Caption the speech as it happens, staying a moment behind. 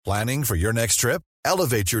Planning for your next trip?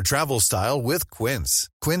 Elevate your travel style with Quince.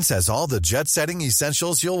 Quince has all the jet-setting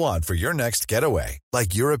essentials you'll want for your next getaway,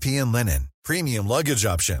 like European linen, premium luggage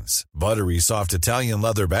options, buttery soft Italian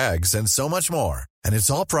leather bags, and so much more. And it's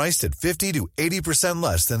all priced at 50 to 80%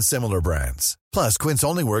 less than similar brands. Plus, Quince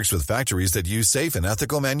only works with factories that use safe and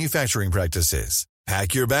ethical manufacturing practices.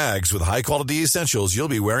 Pack your bags with high-quality essentials you'll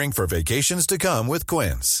be wearing for vacations to come with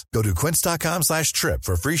Quince. Go to quince.com/trip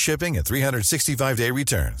for free shipping and 365-day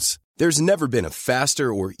returns. There's never been a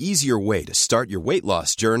faster or easier way to start your weight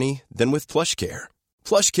loss journey than with PlushCare.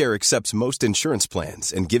 PlushCare accepts most insurance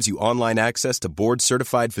plans and gives you online access to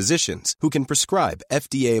board-certified physicians who can prescribe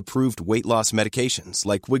FDA-approved weight loss medications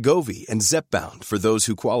like Wegovy and Zepbound for those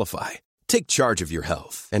who qualify. Take charge of your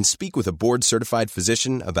health and speak with a board-certified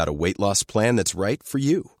physician about a weight loss plan that's right for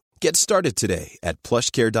you. Get started today at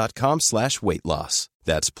plushcare.com/weight loss.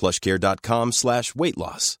 That's plushcare.com/weight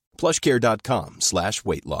loss.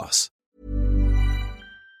 plushcare.com/weight loss.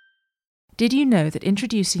 Did you know that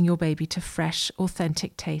introducing your baby to fresh,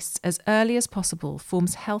 authentic tastes as early as possible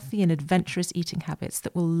forms healthy and adventurous eating habits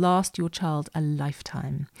that will last your child a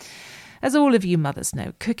lifetime? As all of you mothers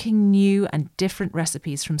know, cooking new and different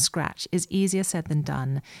recipes from scratch is easier said than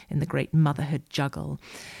done in the great motherhood juggle.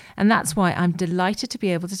 And that's why I'm delighted to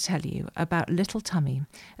be able to tell you about Little Tummy,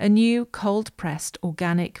 a new cold-pressed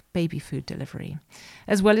organic baby food delivery.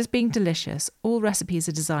 As well as being delicious, all recipes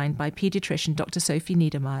are designed by paediatrician Dr. Sophie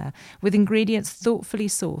Niedermeyer, with ingredients thoughtfully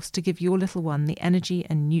sourced to give your little one the energy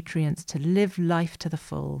and nutrients to live life to the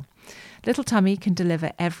full. Little Tummy can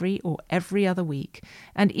deliver every other week,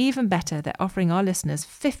 and even better, they're offering our listeners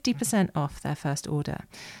 50% off their first order.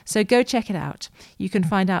 So go check it out. You can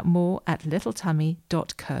find out more at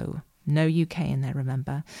littletummy.co. No UK in there,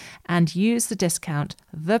 remember. And use the discount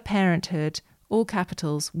THEPARENTHOOD, all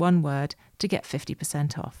capitals, one word, to get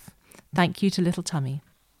 50% off. Thank you to Little Tummy.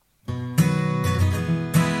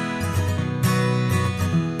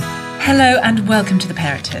 Hello and welcome to The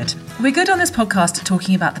Parenthood. We're good on this podcast at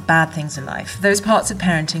talking about the bad things in life, those parts of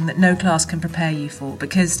parenting that no class can prepare you for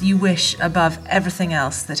because you wish above everything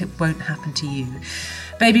else that it won't happen to you.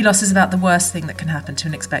 Baby loss is about the worst thing that can happen to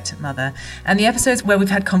an expectant mother, and the episodes where we've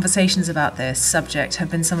had conversations about this subject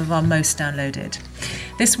have been some of our most downloaded.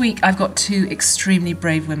 This week I've got two extremely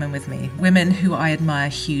brave women with me, women who I admire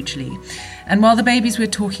hugely. And while the babies we're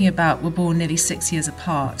talking about were born nearly 6 years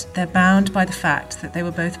apart, they're bound by the fact that they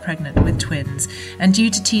were both pregnant with twins, and due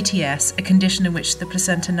to TTS, a condition in which the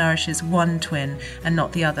placenta nourishes one twin and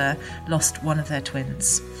not the other, lost one of their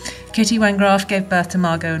twins. Kitty Wangraf gave birth to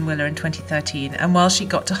Margot and Willa in 2013, and while she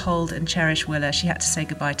got to hold and cherish Willa, she had to say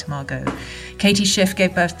goodbye to Margot. Katie Schiff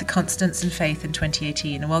gave birth to Constance and Faith in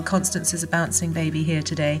 2018, and while Constance is a bouncing baby here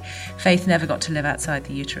today, Faith never got to live outside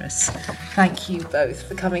the uterus. Thank you both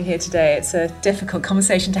for coming here today. It's a difficult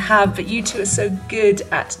conversation to have, but you two are so good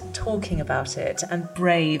at talking about it and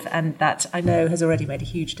brave, and that I know has already made a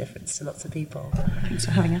huge difference to lots of people. Thanks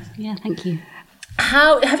for having us. Yeah, thank you.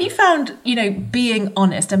 How have you found, being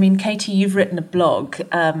honest? I mean, Katie, you've written a blog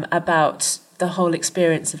about the whole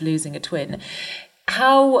experience of losing a twin.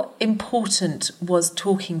 How important was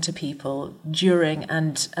talking to people during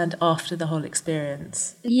and after the whole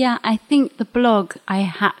experience? Yeah, I think the blog I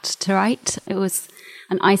had to write. It was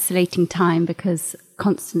an isolating time because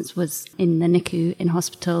Constance was in the NICU in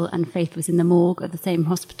hospital and Faith was in the morgue of the same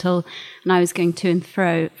hospital, and I was going to and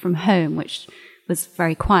fro from home, which was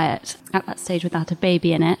very quiet at that stage without a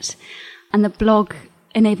baby in it. And the blog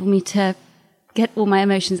enabled me to get all my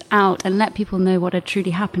emotions out and let people know what had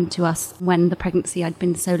truly happened to us when the pregnancy I'd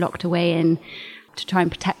been so locked away in, to try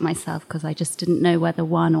and protect myself because I just didn't know whether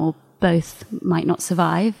one or both might not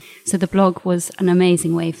survive. So the blog was an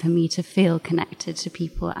amazing way for me to feel connected to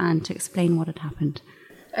people and to explain what had happened.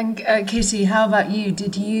 And Kitty, how about you?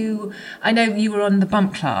 I know you were on the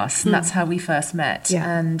bump class, and that's how we first met. Yeah.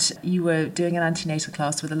 And you were doing an antenatal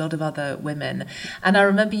class with a lot of other women. And I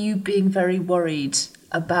remember you being very worried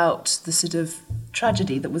about the sort of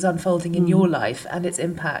tragedy that was unfolding in your life and its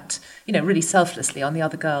impact, really selflessly on the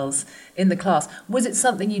other girls in the class. Was it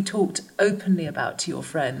something you talked openly about to your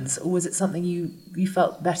friends, or was it something you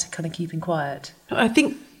felt better kind of keeping quiet? I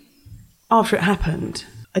think after it happened,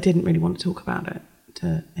 I didn't really want to talk about it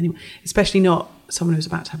to anyone, especially not someone who was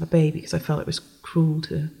about to have a baby, because I felt it was cruel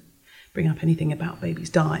to bring up anything about babies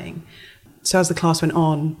dying. So as the class went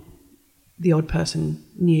on, the odd person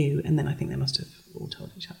knew, and then I think they must have all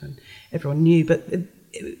told each other and everyone knew, but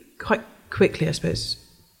quite quickly, I suppose,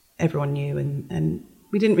 everyone knew, and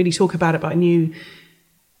we didn't really talk about it, but I knew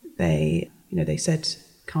they said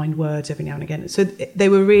kind words every now and again. So they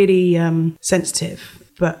were really sensitive,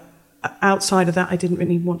 but outside of that, I didn't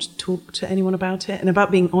really want to talk to anyone about it. And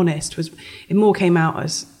about being honest it more came out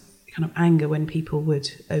as kind of anger when people would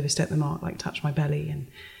overstep the mark, like touch my belly and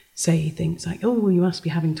say things like, oh, well, you must be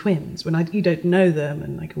having twins, when you don't know them.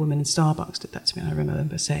 And like a woman in Starbucks did that to me. And I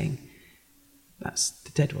remember saying, that's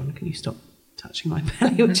the dead one, can you stop touching my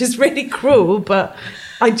belly? Which is really cruel, but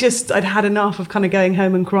I'd had enough of kind of going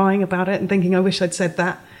home and crying about it and thinking, I wish I'd said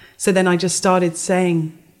that. So then I just started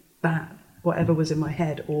saying that, whatever was in my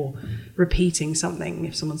head, or repeating something.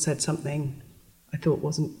 If someone said something I thought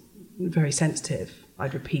wasn't very sensitive,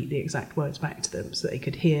 I'd repeat the exact words back to them so that they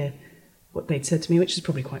could hear what they'd said to me, which is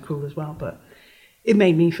probably quite cruel as well, but it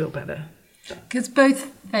made me feel better. Because both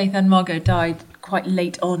Faith and Margot died quite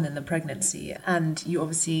late on in the pregnancy, and you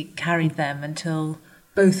obviously carried them until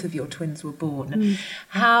both of your twins were born.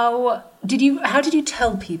 How did you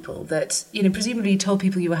tell people that, presumably you told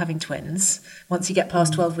people you were having twins once you get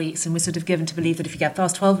past 12 weeks, and we're sort of given to believe that if you get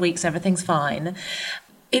past 12 weeks, everything's fine.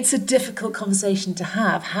 It's a difficult conversation to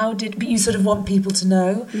have. But you sort of want people to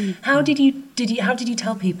know. How did you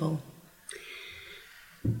tell people?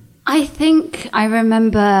 I think I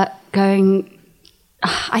remember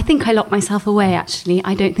I think I locked myself away, actually.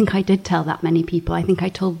 I don't think I did tell that many people. I think I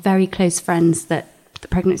told very close friends that the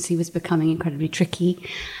pregnancy was becoming incredibly tricky.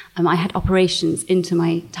 I had operations into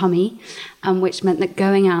my tummy, which meant that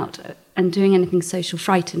going out and doing anything social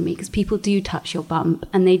frightened me, because people do touch your bump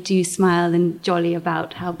and they do smile and jolly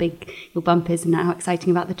about how big your bump is and how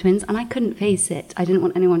exciting about the twins. And I couldn't face it. I didn't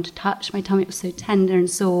want anyone to touch my tummy. It was so tender and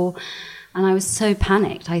sore. And I was so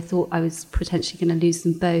panicked. I thought I was potentially going to lose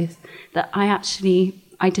them both, that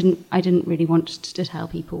I didn't really want to tell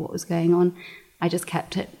people what was going on. I just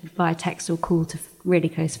kept it via text or call to really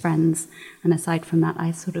close friends. And aside from that,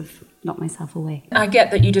 I sort of locked myself away. I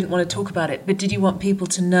get that you didn't want to talk about it, but did you want people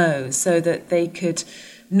to know so that they could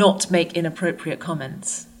not make inappropriate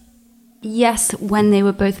comments? Yes, when they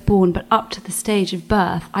were both born, but up to the stage of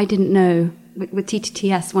birth, I didn't know. With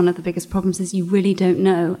TTTS, one of the biggest problems is you really don't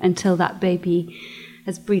know until that baby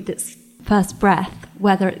has breathed its first breath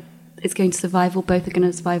whether it's going to survive or both are going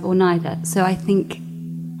to survive or neither. So I think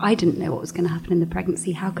I didn't know what was going to happen in the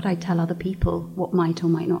pregnancy. How could I tell other people what might or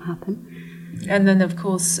might not happen? And then, of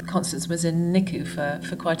course, Constance was in NICU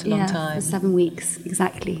for quite a long time. For 7 weeks,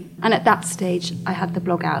 exactly. And at that stage, I had the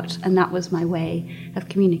blog out, and that was my way of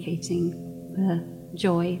communicating the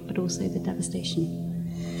joy, but also the devastation.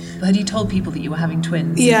 Had you told people that you were having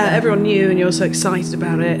twins? Yeah, everyone knew, and you were so excited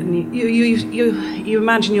about it, and you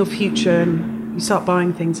imagine your future, and you start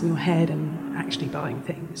buying things in your head and actually buying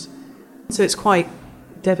things. So it's quite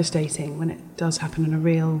devastating when it does happen, in a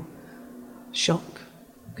real shock,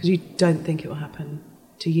 because you don't think it will happen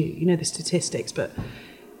to you. You know the statistics, but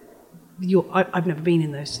I've never been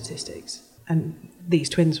in those statistics, and these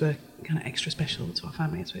twins were kind of extra special to our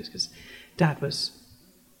family, I suppose, because Dad was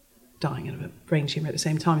dying of a brain tumour at the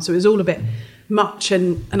same time. So it was all a bit much,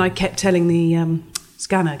 and I kept telling the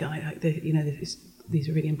scanner guy, like, these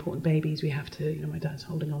are really important babies, we have to, my dad's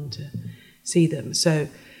holding on to see them. So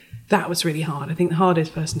that was really hard. I think the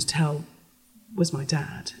hardest person to tell was my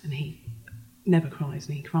dad, and he never cries,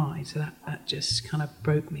 and he cried, so that just kind of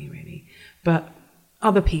broke me, really. But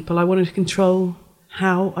other people, I wanted to control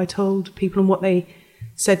how I told people and what they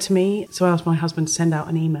said to me. So I asked my husband to send out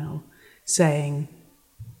an email saying,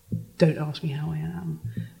 don't ask me how I am.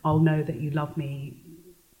 I'll know that you love me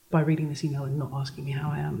by reading this email and not asking me how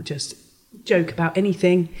I am. Just joke about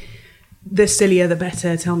anything. The sillier, the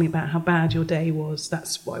better. Tell me about how bad your day was.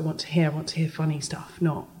 That's what I want to hear. I want to hear funny stuff,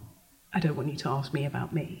 not, I don't want you to ask me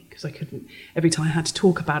about me, because I couldn't. Every time I had to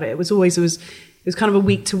talk about it, it was kind of a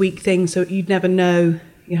week-to-week thing, so you'd never know.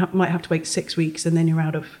 You might have to wait 6 weeks, and then you're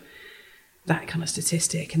out of that kind of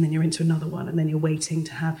statistic, and then you're into another one, and then you're waiting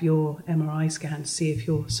to have your MRI scan to see if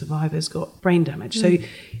your survivor's got brain damage. So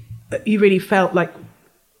you really felt like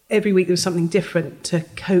every week there was something different to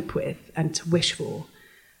cope with and to wish for,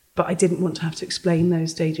 but I didn't want to have to explain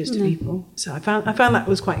those stages to people. So I found that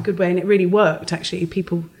was quite a good way, and it really worked, actually.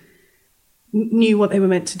 People knew what they were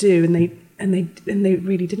meant to do, and they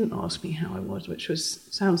really didn't ask me how I was, which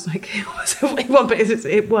sounds like it wasn't what you want, but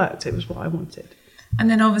it worked. It was what I wanted. And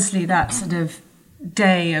then obviously that sort of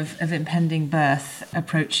day of impending birth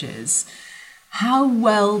approaches. How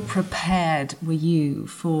well prepared were you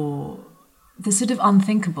for the sort of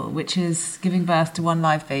unthinkable, which is giving birth to one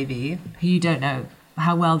live baby who you don't know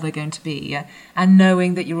how well they're going to be, and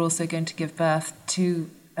knowing that you're also going to give birth to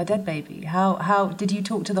a dead baby? How did you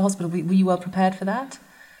talk to the hospital? Were you well prepared for that?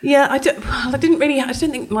 Yeah, I didn't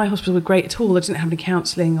think my hospital was great at all. I didn't have any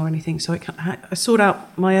counselling or anything, so I sorted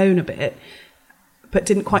out my own a bit, but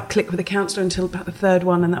didn't quite click with the counsellor until about the third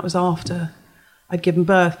one, and that was after I'd given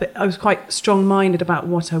birth, but I was quite strong-minded about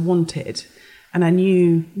what I wanted. And I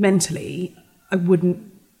knew mentally I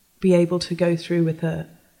wouldn't be able to go through with a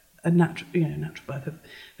natural birth, a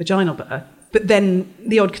vaginal birth. But then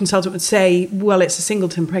the odd consultant would say, well, it's a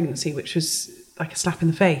singleton pregnancy, which was like a slap in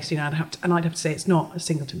the face. I'd have to say it's not a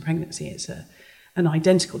singleton pregnancy, it's an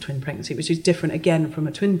identical twin pregnancy, which is different again from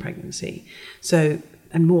a twin pregnancy. So,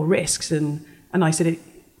 and more risks. And I said,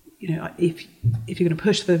 if you're going to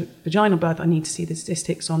push for vaginal birth, I need to see the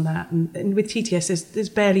statistics on that. And with TTS, there's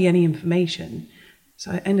barely any information. So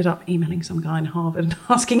I ended up emailing some guy in Harvard and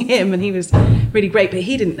asking him, and he was really great, but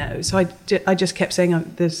he didn't know. So I just kept saying,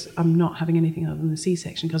 I'm not having anything other than the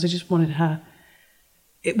C-section, because I just wanted her.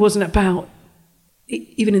 It wasn't about,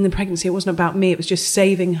 even in the pregnancy, it wasn't about me. It was just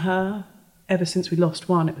saving her. Ever since we lost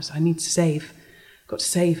one, it was, got to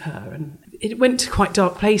save her. And it went to quite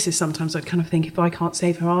dark places sometimes. I'd kind of think, if I can't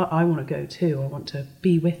save her, I want to go too. I want to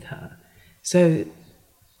be with her. So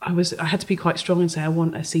I had to be quite strong and say, I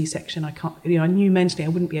want a C-section. I can't, I knew mentally I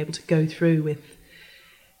wouldn't be able to go through with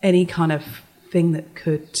any kind of thing that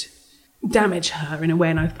could damage her in a way.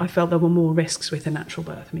 And I felt there were more risks with a natural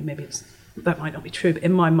birth. I mean, maybe that might not be true, but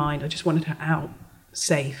in my mind, I just wanted her out,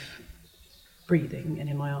 safe, breathing, and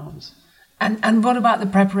in my arms. And what about the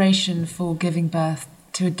preparation for giving birth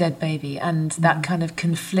to a dead baby and that kind of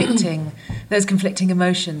those conflicting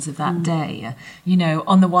emotions of that day?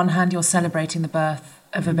 On the one hand, you're celebrating the birth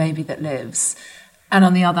of a baby that lives, and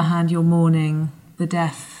on the other hand, you're mourning the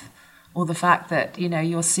death or the fact that,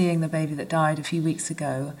 you're seeing the baby that died a few weeks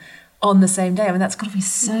ago on the same day. I mean, that's got to be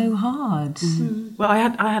so hard. Mm-hmm. Well,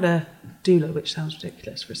 I had a doula, which sounds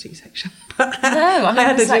ridiculous for a C-section. I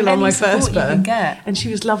had a doula on my first birth, and she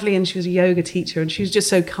was lovely, and she was a yoga teacher, and she was just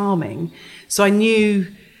so calming. So I knew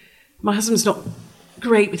my husband's not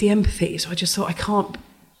great with the empathy, so I just thought, I can't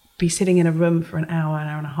be sitting in a room for an hour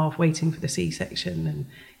and a half waiting for the C-section and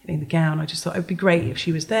getting the gown. I just thought it would be great if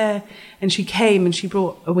she was there. And she came and she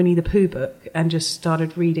brought a Winnie the Pooh book and just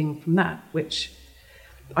started reading from that, which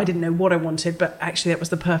I didn't know what I wanted, but actually that was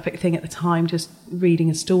the perfect thing at the time, just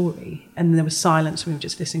reading a story. And there was silence, and we were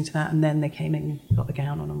just listening to that, and then they came in and got the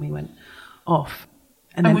gown on and we went off.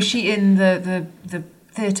 And then, was she in the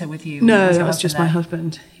theatre with you? No, that was just my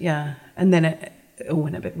husband, yeah. And then it all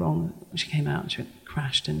went a bit wrong. She came out and she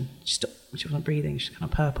crashed and she stopped. She wasn't breathing. She was kind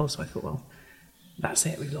of purple. So I thought, well, that's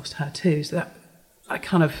it. We've lost her too. So that I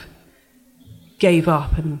kind of gave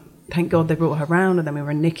up, and thank God they brought her round, and then we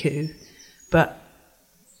were in NICU. But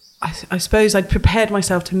I suppose I'd prepared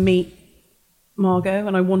myself to meet Margot,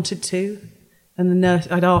 and I wanted to. And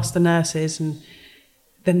I'd asked the nurses, and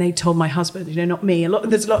then they told my husband, not me.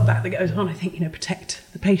 There's a lot of that goes on. I think, protect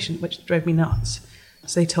the patient, which drove me nuts.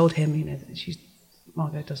 So they told him, that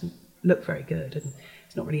Margot doesn't look very good, and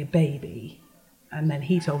it's not really a baby. And then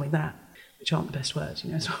he told me that, which aren't the best words.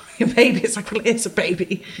 It's not really a baby. It's like, well, it's a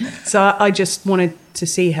baby. So I just wanted to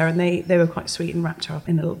see her, and they were quite sweet and wrapped her up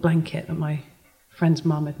in a little blanket that my friend's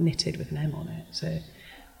mum had knitted with an M on it. So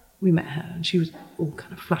we met her, and she was all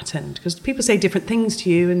kind of flattened, because people say different things to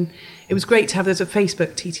you, and it was great to have, there's a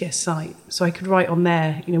Facebook TTS site, so I could write on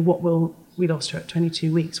there, we lost her at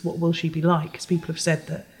 22 weeks, what will she be like? Because people have said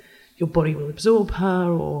that your body will absorb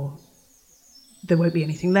her, or there won't be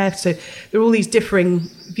anything left. So there are all these differing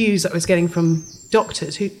views that I was getting from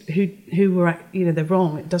doctors who were, they're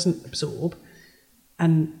wrong, it doesn't absorb,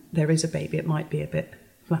 and there is a baby, it might be a bit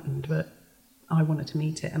flattened, but I wanted to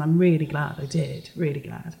meet it, and I'm really glad I did, really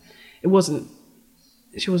glad. She wasn't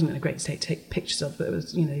in a great state to take pictures of, but it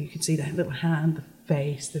was, you could see the little hand, the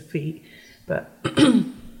face, the feet, but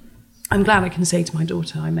I'm glad I can say to my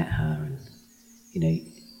daughter, I met her, and,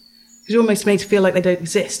 because it almost makes me feel like they don't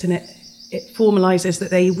exist, and it formalises that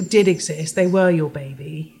they did exist, they were your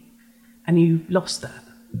baby, and you lost that.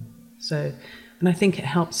 So, and I think it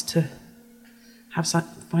helps to have some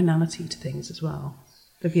finality to things as well.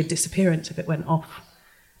 There'd be a disappearance if it went off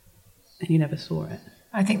and you never saw it.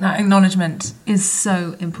 I think that acknowledgement is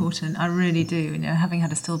so important. I really do. Having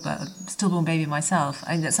had a stillborn baby myself,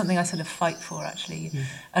 that's something I sort of fight for actually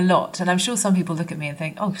a lot. And I'm sure some people look at me and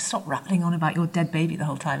think, "Oh, stop rattling on about your dead baby the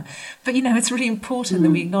whole time." But it's really important that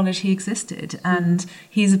we acknowledge he existed, and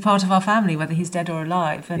he's a part of our family, whether he's dead or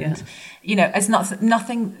alive. And it's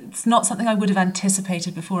not something I would have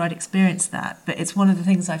anticipated before I'd experienced that. But it's one of the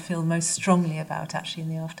things I feel most strongly about actually in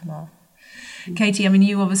the aftermath. Katie,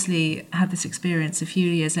 you obviously had this experience a few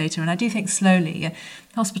years later, and I do think slowly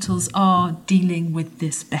hospitals are dealing with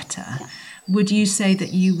this better. Would you say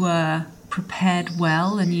that you were prepared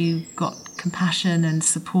well and you got compassion and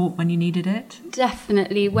support when you needed it?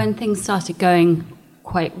 Definitely. When things started going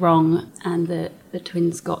quite wrong, and the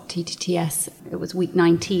twins got TTTS. It was week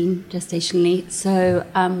 19 gestationally. So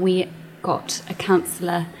we got a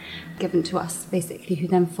counsellor given to us, basically, who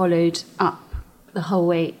then followed up the whole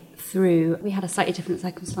way through. We had a slightly different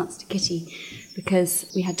circumstance to Kitty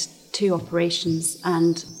because we had 2 operations,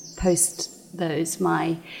 and post those,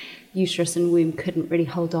 my uterus and womb couldn't really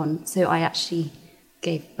hold on. So I actually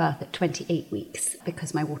gave birth at 28 weeks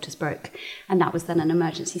because my waters broke, and that was then an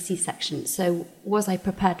emergency C-section. So was I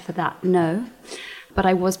prepared for that? No, but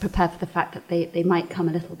I was prepared for the fact that they might come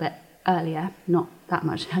a little bit earlier, not that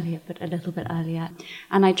much earlier, but a little bit earlier.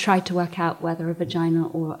 And I tried to work out whether a vaginal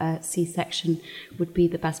or a C-section would be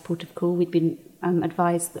the best port of call. We'd been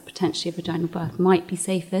advised that potentially a vaginal birth might be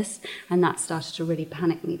safest, and that started to really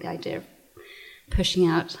panic me, the idea of pushing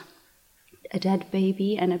out a dead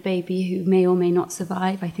baby and a baby who may or may not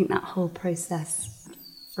survive. I think that whole process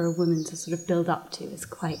for a woman to sort of build up to is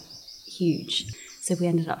quite huge. So we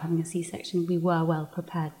ended up having a C-section. We were well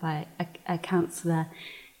prepared by a counsellor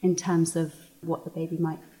in terms of what the baby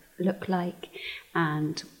might look like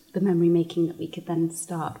and the memory making that we could then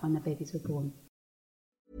start when the babies were born.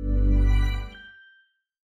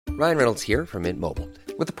 Ryan Reynolds here from Mint Mobile.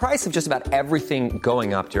 With the price of just about everything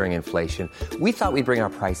going up during inflation, we thought we'd bring our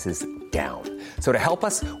prices down. So to help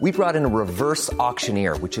us, we brought in a reverse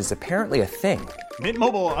auctioneer, which is apparently a thing. Mint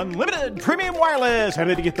Mobile Unlimited Premium Wireless. How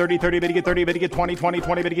to get 30, 30, bit to get 30, bit to get 20, 20,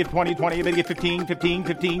 20, bit to get 20, 20, bit to get 15, 15,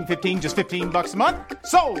 15, 15, just $15 a month?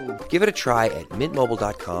 Sold! Give it a try at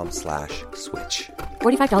mintmobile.com/switch.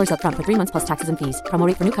 $45 up front for 3 months plus taxes and fees. Promo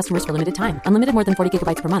rate for new customers for limited time. Unlimited more than 40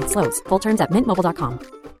 gigabytes per month. Slows full terms at mintmobile.com.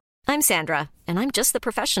 I'm Sandra, and I'm just the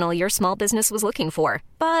professional your small business was looking for.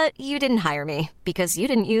 But you didn't hire me because you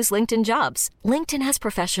didn't use LinkedIn Jobs. LinkedIn has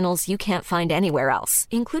professionals you can't find anywhere else,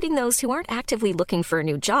 including those who aren't actively looking for a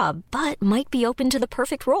new job, but might be open to the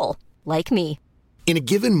perfect role, like me. In a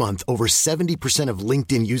given month, over 70% of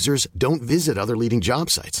LinkedIn users don't visit other leading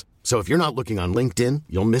job sites. So if you're not looking on LinkedIn,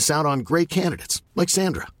 you'll miss out on great candidates like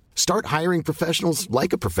Sandra. Start hiring professionals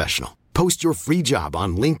like a professional. Post your free job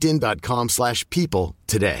on linkedin.com/people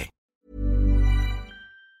today.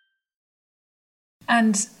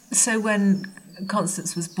 And so when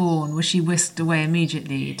Constance was born, was she whisked away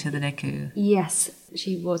immediately to the NICU? Yes,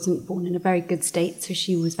 she wasn't born in a very good state, so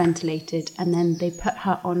she was ventilated, and then they put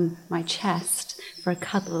her on my chest for a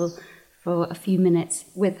cuddle for a few minutes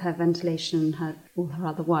with her ventilation and all her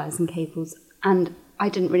other wires and cables. And I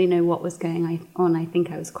didn't really know what was going on. I think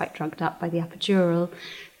I was quite drugged up by the epidural,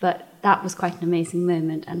 but that was quite an amazing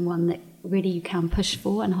moment, and one that really you can push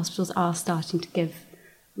for, and hospitals are starting to give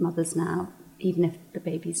mothers now, even if the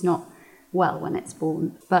baby's not well when it's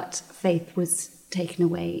born. But Faith was taken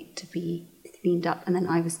away to be cleaned up, and then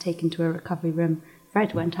I was taken to a recovery room.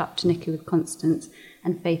 Fred went up to NICU with Constance,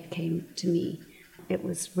 and Faith came to me. It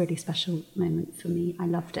was a really special moment for me. I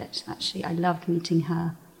loved it, actually. I loved meeting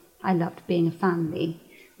her. I loved being a family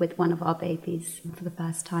with one of our babies for the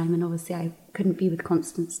first time, and obviously I couldn't be with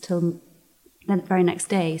Constance till the very next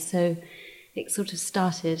day, so it sort of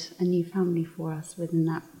started a new family for us within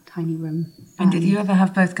that tiny room. And did you ever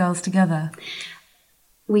have both girls together?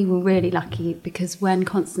 We were really lucky because when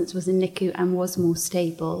Constance was in NICU and was more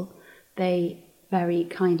stable, they very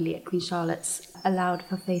kindly at Queen Charlotte's allowed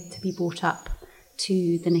for Faith to be brought up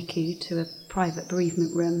to the NICU, to a private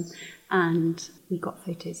bereavement room, and we got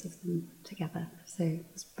photos of them together. So it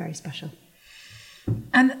was very special.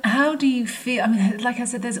 And how do you feel? I mean, like I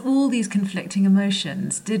said, there's all these conflicting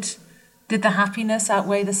emotions. Did the happiness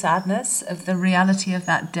outweigh the sadness of the reality of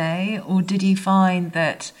that day? Or did you find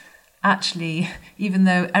that actually, even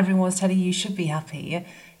though everyone was telling you should be happy,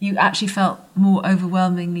 you actually felt more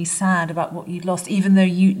overwhelmingly sad about what you'd lost, even though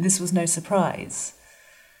this was no surprise?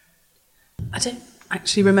 I don't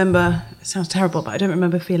actually remember, it sounds terrible, but I don't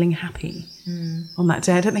remember feeling happy on that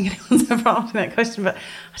day. I don't think anyone's ever asked me that question, but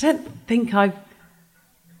I don't think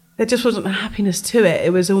there just wasn't a happiness to it.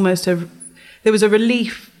 It was almost there was a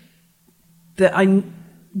relief that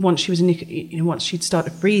once she was once she'd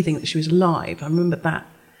started breathing, that she was alive. I remember that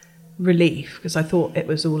relief because I thought it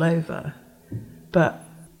was all over. But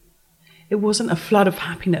it wasn't a flood of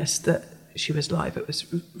happiness that she was alive. It was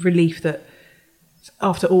relief that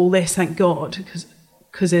after all this, thank God,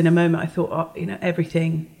 because in a moment I thought,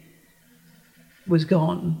 everything was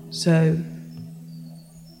gone. So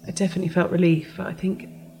I definitely felt relief. But I think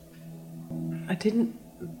I didn't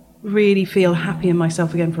really feel happy in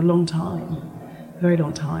myself again for a long time, a very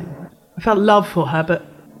long time. I felt love for her, but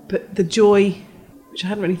the joy, which I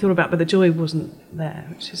hadn't really thought about, but the joy wasn't there.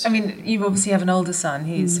 I mean, you obviously have an older son.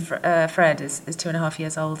 He's Fred is 2.5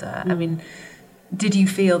 years older. I mean, did you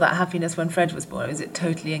feel that happiness when Fred was born? Or is it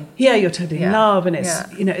totally in... Yeah, you're totally in love, and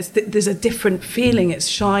it's there's a different feeling. It's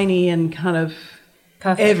shiny and kind of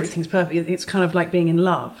perfect. Everything's perfect. It's kind of like being in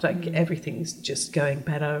love. Like everything's just going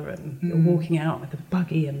better, and you're walking out with the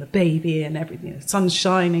buggy and the baby and everything. The sun's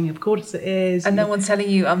shining, of course it is. And no one's telling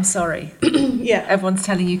you, I'm sorry. Yeah. Everyone's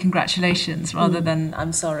telling you congratulations rather than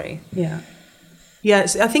I'm sorry. Yeah. Yeah,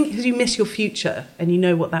 I think because you miss your future and you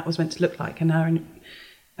know what that was meant to look like. And now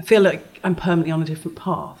I feel like I'm permanently on a different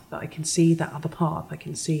path, that I can see that other path. I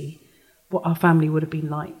can see what our family would have been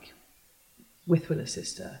like with Willa's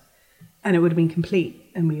sister. And it would have been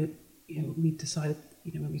complete. And we decided,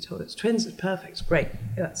 when we told it's twins, it's perfect, great,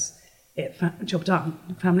 that's it, job done,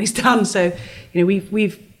 family's done. So,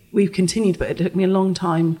 we've continued, but it took me a long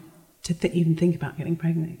time to even think about getting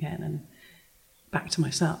pregnant again and back to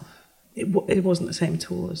myself. It wasn't the same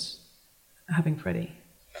at all as having Freddie.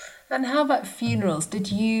 And how about funerals?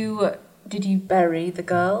 Did you bury the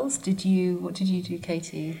girls? What did you do,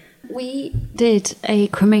 Katie? We did a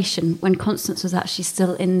cremation when Constance was actually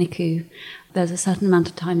still in NICU. There's a certain amount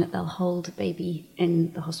of time that they'll hold a baby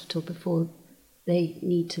in the hospital before they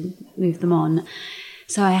need to move them on.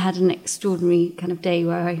 So I had an extraordinary kind of day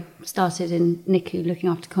where I started in NICU looking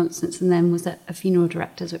after Constance, and then was at a funeral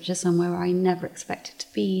director's, which is somewhere where I never expected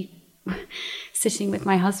to be, sitting with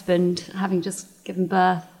my husband, having just given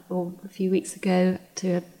birth a few weeks ago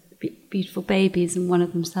to beautiful babies, and one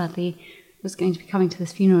of them sadly was going to be coming to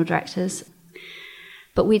this funeral director's.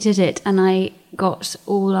 But we did it, and I got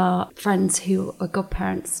all our friends who are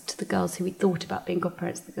godparents to the girls, who we thought about being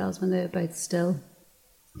godparents to the girls when they were both still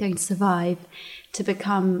going to survive, to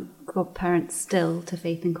become godparents still to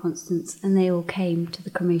Faith and Constance, and they all came to the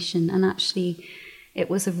cremation. And actually it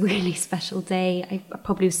was a really special day. I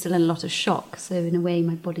probably was still in a lot of shock, so in a way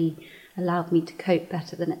my body allowed me to cope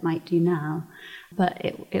better than it might do now. But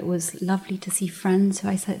it was lovely to see friends who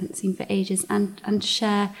I hadn't seen for ages, and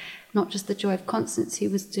share not just the joy of Constance, who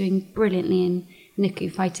was doing brilliantly in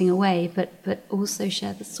NICU fighting away, but also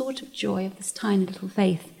share the sort of joy of this tiny little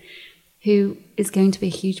Faith, who is going to be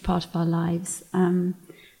a huge part of our lives, and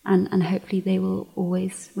hopefully they will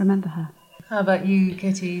always remember her. How about you,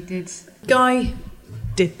 Kitty? Guy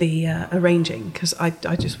did the arranging, because I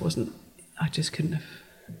just couldn't have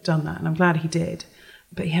done that, and I'm glad he did.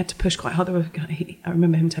 But he had to push quite hard. I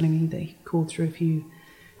remember him telling me they called through a few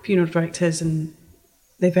funeral directors, and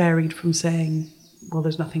they varied from saying, well,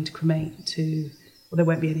 there's nothing to cremate, to, well, there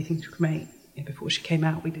won't be anything to cremate. Before she came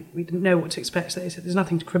out, we didn't know what to expect. So they said, there's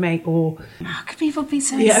nothing to cremate, or... How could people be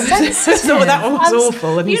so insensitive? So that one was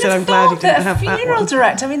awful, and he said, I'm glad you didn't have that one. Funeral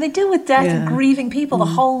director, I mean, they deal with death and grieving people the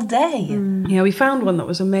whole day. Yeah, we found one that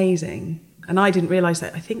was amazing, and I didn't realise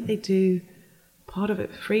that. I think they do part of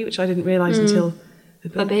it for free, which I didn't realise until the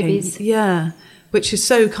book babies. came. Yeah, which is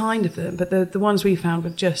so kind of them. But the ones we found were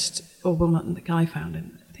just, not the guy found,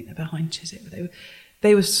 and I think they're behind Chiswick, but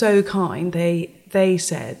they were so kind. They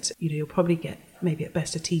said, you'll probably get maybe at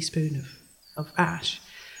best a teaspoon of ash,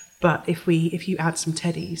 but if you add some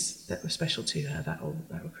teddies that were special to her, that will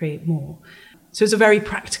create more. So it's a very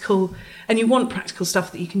practical, and you want practical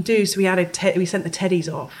stuff that you can do. So we sent the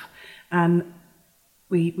teddies off, and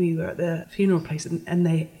we were at the funeral place, and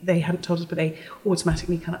they hadn't told us, but they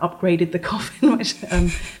automatically kind of upgraded the coffin, which,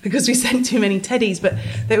 because we sent too many teddies. But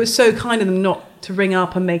they were so kind of them not to ring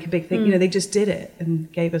up and make a big thing. They just did it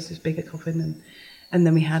and gave us this bigger coffin, and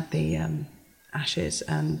then we had the ashes,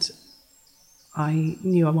 and I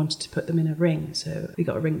knew I wanted to put them in a ring, so we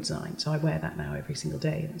got a ring design. So I wear that now every single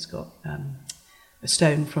day, and it's got a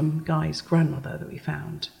stone from Guy's grandmother that we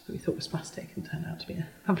found that we thought was plastic and turned out to be a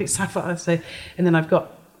complete sapphire. So, and then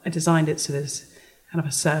I designed it so there's kind of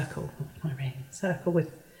a circle, my ring, circle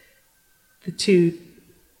with the two,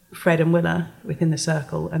 Fred and Willa, within the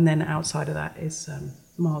circle, and then outside of that is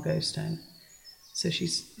Margot stone. So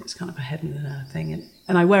it's kind of a head and a thing,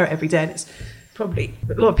 and I wear it every day, and it's probably,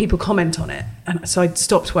 a lot of people comment on it, and so I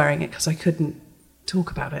stopped wearing it because I couldn't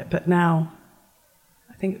talk about it. But now,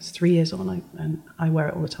 I think it's 3 years on, and I wear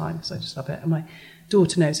it all the time because I just love it. And my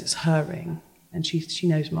daughter knows it's her ring, and she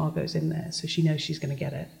knows Margot's in there, so she knows she's going to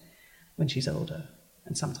get it when she's older,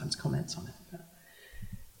 and sometimes comments on it. But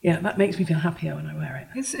yeah, that makes me feel happier when I wear it.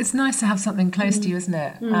 It's nice to have something close to you, isn't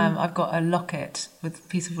it? I've got a locket with a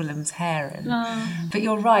piece of William's hair in. But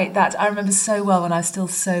you're right, that I remember so well when I was still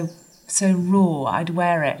so raw, I'd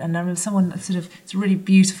wear it. And I remember someone it's a really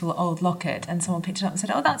beautiful old locket, and someone picked it up and said,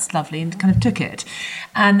 oh, that's lovely, and kind of took it.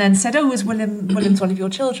 And then said, oh, was William's one of your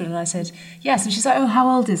children? And I said, yes. And she's like, oh, how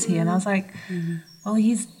old is he? And I was like, well,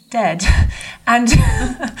 he's dead. And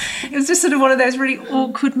it was just sort of one of those really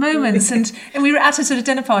awkward moments. And we were at a sort of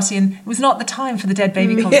dinner party, and it was not the time for the dead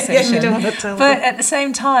baby conversation. You don't want to tell but them. at the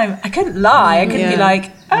same time, I couldn't lie. I couldn't be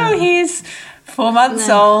like, oh, he's 4 months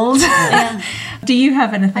old. Yeah. Do you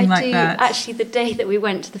have anything like that? Actually, the day that we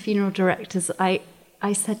went to the funeral directors,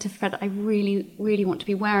 I said to Fred, I really, really want to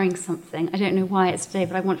be wearing something. I don't know why it's today,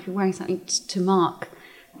 but I want to be wearing something to mark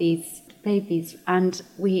these babies. And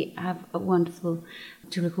we have a wonderful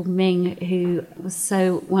jeweler called Ming who was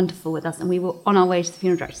so wonderful with us. And we were on our way to the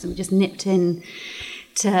funeral directors, and we just nipped in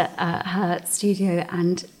to her studio.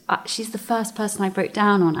 And she's the first person I broke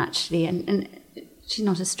down on, actually. And she's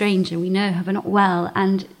not a stranger. We know her, but not well.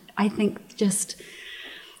 And I think just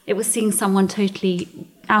it was seeing someone totally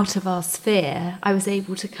out of our sphere. I was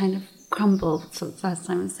able to kind of crumble for the first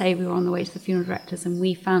time and say we were on the way to the funeral directors, and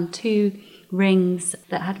we found 2 rings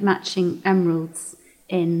that had matching emeralds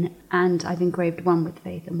in, and I've engraved one with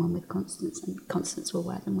Faith and one with Constance, and Constance will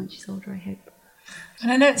wear them when she's older, I hope.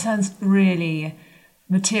 And I know it sounds really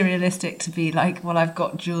materialistic to be like, well, I've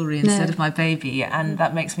got jewellery instead of my baby, and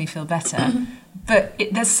that makes me feel better. But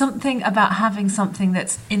there's something about having something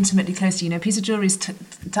that's intimately close to you. You know, a piece of jewellery is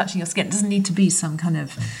touching your skin. It doesn't need to be some kind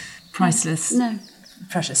of priceless,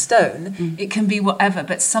 precious stone. It can be whatever,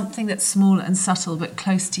 but something that's small and subtle but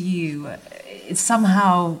close to you, it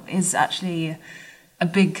somehow is actually a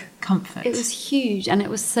big comfort. It was huge, and it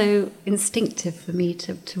was so instinctive for me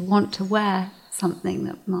to want to wear something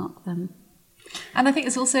that marked them. And I think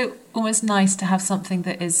it's also almost nice to have something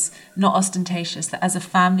that is not ostentatious, that as a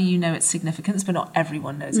family you know its significance, but not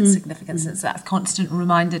everyone knows its significance. It's that constant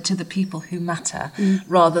reminder to the people who matter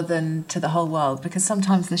rather than to the whole world, because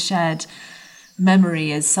sometimes the shared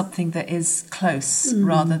memory is something that is close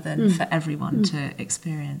rather than for everyone to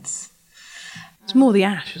experience. It's more the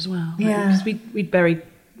ash as well. Yeah. Because we'd buried,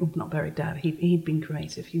 well, not buried Dad, he'd been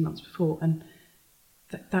cremated a few months before, and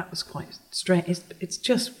that was quite strange. It's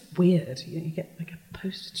just weird. You get like a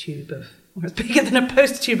poster tube of, or it's bigger than a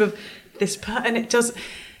poster tube of this and it does,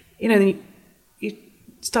 then you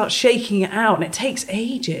start shaking it out, and it takes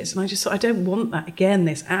ages. And I just thought, I don't want that again,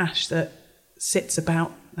 this ash that sits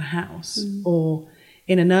about the house or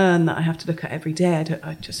in an urn that I have to look at every day.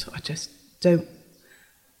 I just don't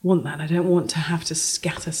want that. I don't want to have to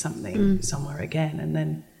scatter something somewhere again. And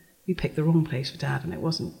then we picked the wrong place for Dad, and it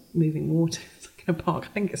wasn't moving water. In a park.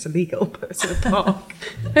 I think it's illegal, but it's in a park.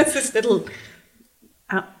 There's this little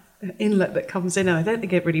inlet that comes in, and I don't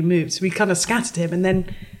think it really moved. So we kind of scattered him, and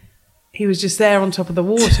then he was just there on top of the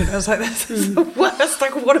water. And I was like, "This is the worst.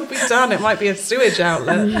 Like, what have we done? It might be a sewage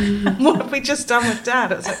outlet. What have we just done with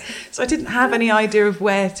Dad?" I was like, so I didn't have any idea of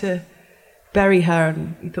where to bury her,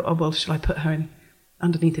 and we thought, "Oh well, should I put her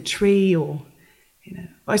underneath a tree or?"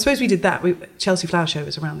 I suppose we did that. Chelsea Flower Show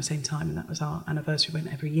was around the same time, and that was our anniversary. We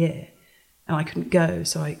went every year. And I couldn't go,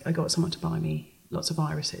 so I got someone to buy me lots of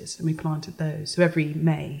irises, and we planted those. So every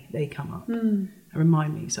May they come up and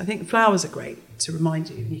remind me. So I think flowers are great to remind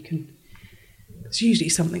you. It's usually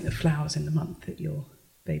something that flowers in the month that your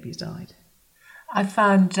baby's died. I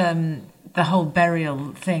found the whole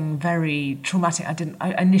burial thing very traumatic.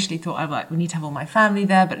 I initially thought, we need to have all my family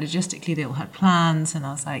there, but logistically they all had plans, and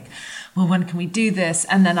I was like, well, when can we do this?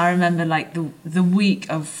 And then I remember like the week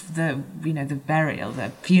of the burial, the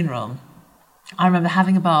funeral, I remember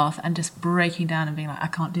having a bath and just breaking down and being like, I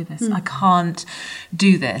can't do this. I can't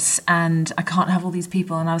do this. And I can't have all these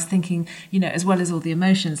people. And I was thinking, as well as all the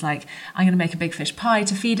emotions, like, I'm going to make a big fish pie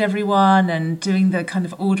to feed everyone and doing the kind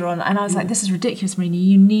of order on. And I was like, this is ridiculous, Marina.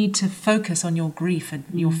 You need to focus on your grief and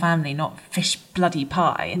your family, not fish bloody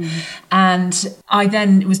pie. And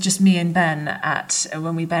it was just me and Ben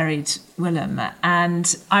when we buried Willem.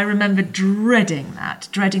 And I remember dreading that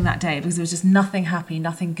day, because there was just nothing happy,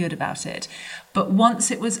 nothing good about it. But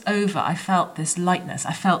once it was over, I felt this lightness.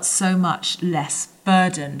 I felt so much less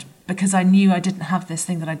burdened, because I knew I didn't have this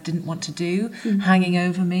thing that I didn't want to do hanging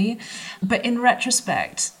over me. But in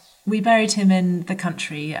retrospect, we buried him in the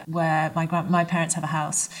country where my parents have a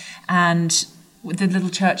house, and the little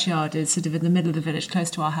churchyard is sort of in the middle of the village, close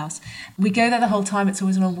to our house. We go there the whole time. It's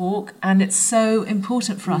always on a walk, and it's so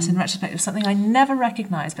important for us in retrospect. It's something I never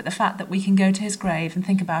recognised, but the fact that we can go to his grave and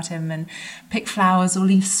think about him and pick flowers or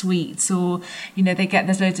leave sweets, or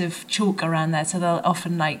there's loads of chalk around there, so they'll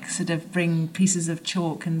often sort of bring pieces of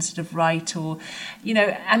chalk and sort of write, or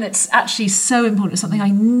and it's actually so important. It's something I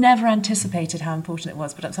never anticipated how important it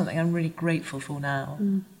was, but it's something I'm really grateful for now.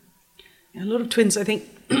 A lot of twins, I think,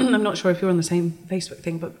 I'm not sure if you're on the same Facebook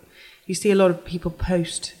thing, but you see a lot of people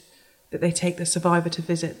post that they take the survivor to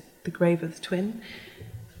visit the grave of the twin.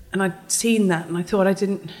 And I'd seen that, and I thought I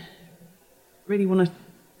didn't really want to,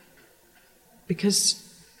 because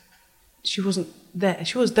she wasn't there.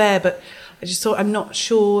 She was there, but I just thought, I'm not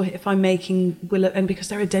sure if I'm making Willow, and because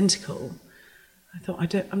they're identical, I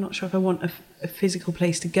thought, I'm not sure if I want a physical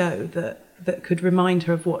place to go that could remind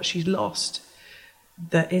her of what she's lost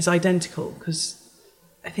that is identical, because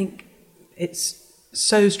I think it's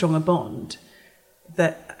so strong a bond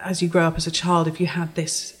that as you grow up as a child, if you had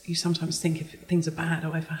this, you sometimes think if things are bad,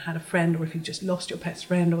 or if I had a friend, or if you just lost your best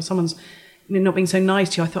friend, or someone's not being so nice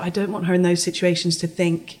to you. I thought, I don't want her in those situations to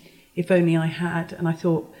think, if only I had. And I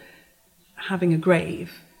thought having a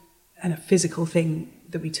grave and a physical thing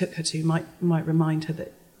that we took her to might remind her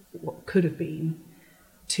that what could have been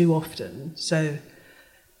too often. So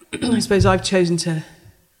I suppose I've chosen to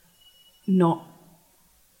not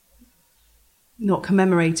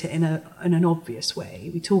commemorate it in an obvious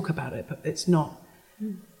way. We talk about it, but it's not.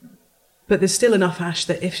 But there's still enough ash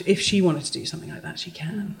that if she wanted to do something like that, she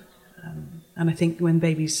can. And I think when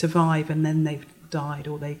babies survive and then they've died,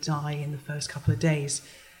 or they die in the first couple of days,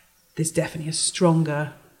 there's definitely a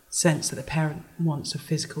stronger sense that the parent wants a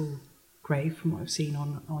physical grave, from what I've seen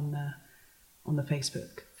on the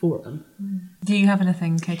Facebook forum. Do you have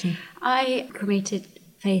anything, Katie? I cremated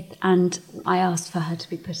Faith, and I asked for her to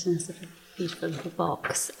be put in a sort of beautiful little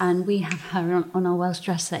box, and we have her on our Welsh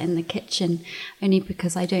dresser in the kitchen, only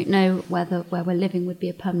because I don't know whether where we're living would be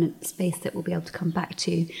a permanent space that we'll be able to come back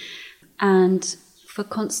to. And for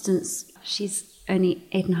Constance, she's only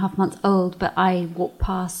 8.5 months old, but I walk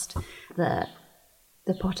past the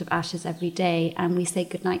pot of ashes every day, and we say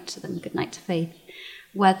goodnight to them, goodnight to Faith.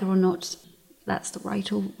 Whether or not that's the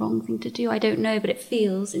right or wrong thing to do, I don't know, but it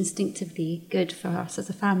feels instinctively good for us as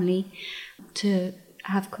a family to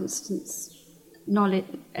have Constance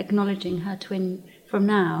acknowledging her twin from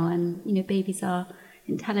now. And, babies are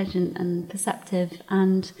intelligent and perceptive,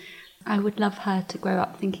 and I would love her to grow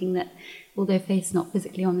up thinking that although Faith's not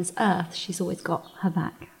physically on this earth, she's always got her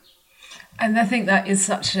back. And I think that is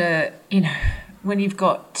such a, when you've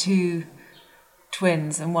got two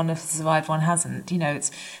twins and one has survived, one hasn't,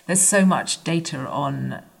 there's so much data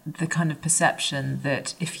on the kind of perception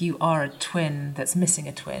that if you are a twin that's missing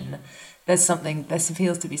a twin, there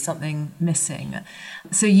feels to be something missing.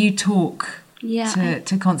 So you talk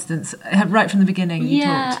to Constance right from the beginning.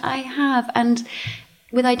 Yeah, I have. And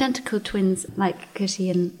with identical twins like Kitty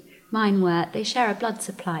and mine were, they share a blood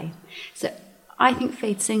supply. So I think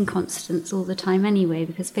Faith's in Constance all the time anyway,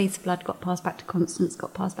 because Faith's blood got passed back to Constance,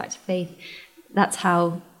 got passed back to Faith. That's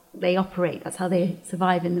how they operate. That's how they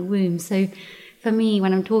survive in the womb. So for me,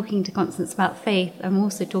 when I'm talking to Constance about Faith, I'm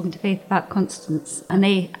also talking to Faith about Constance. And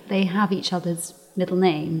they have each other's middle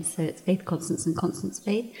names. So it's Faith Constance and Constance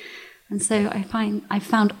Faith. And so I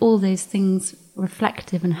found all those things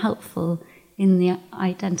reflective and helpful in the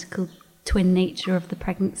identical twin nature of the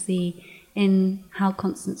pregnancy, in how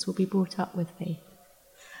Constance will be brought up with Faith.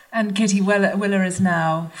 And Kitty, Willa is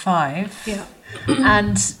now 5. Yeah.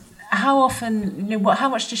 And how often, how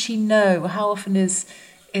much does she know? How often is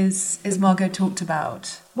Margot talked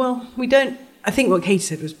about? Well, we don't. I think what Katie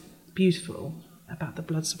said was beautiful about the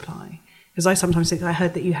blood supply, because I sometimes think, I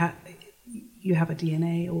heard that you have a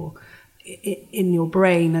DNA or in your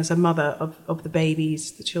brain as a mother of the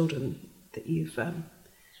babies, the children that you've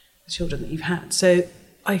had. So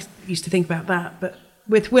I used to think about that. But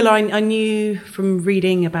with Willa, I knew from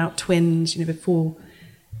reading about twins,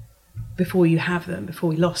 before you have them, before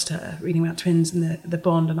we lost her, reading about twins and the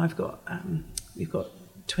bond. And we've got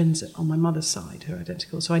twins on my mother's side who are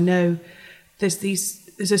identical. So I know there's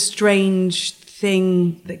a strange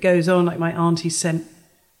thing that goes on. Like my auntie sent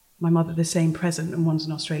my mother the same present, and one's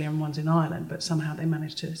in Australia and one's in Ireland, but somehow they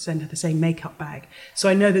managed to send her the same makeup bag. So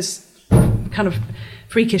I know there's kind of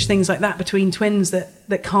freakish things like that between twins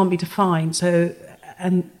that can't be defined. So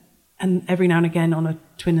and every now and again on a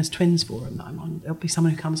Twin as Twins forum that I'm on, there'll be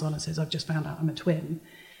someone who comes on and says, I've just found out I'm a twin.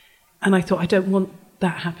 And I thought, I don't want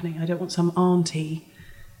that happening. I don't want some auntie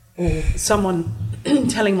or someone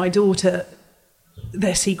telling my daughter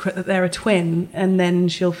their secret that they're a twin, and then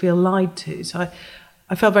she'll feel lied to. So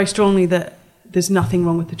I felt very strongly that there's nothing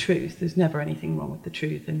wrong with the truth. There's never anything wrong with the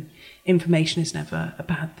truth, and information is never a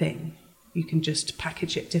bad thing. You can just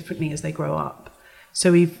package it differently as they grow up.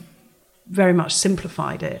 So we've very much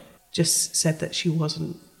simplified it, just said that she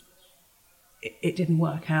wasn't, it didn't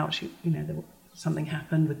work out. Something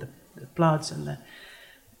happened with the bloods, and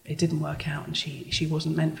it didn't work out, and she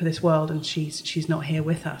wasn't meant for this world, and she's not here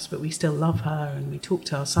with us, but we still love her, and we talked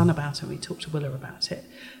to our son about it, and we talked to Willa about it.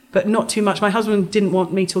 But not too much. My husband didn't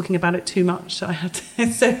want me talking about it too much, so I had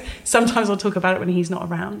to. So sometimes I'll talk about it when he's not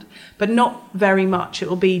around, but not very much. It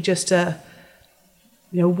will be just a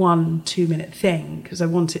 1-2 minute thing, because I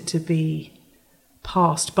want it to be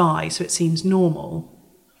passed by, so it seems normal.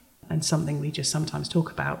 and something we just sometimes talk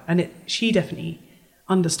about. And she definitely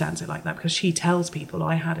understands it like that, because she tells people,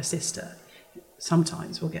 I had a sister.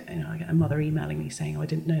 Sometimes I get a mother emailing me saying, I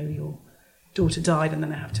didn't know your daughter died, and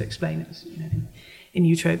then I have to explain it was, in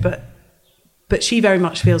utero. But she very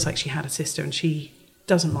much feels like she had a sister, and she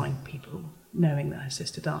doesn't mind people knowing that her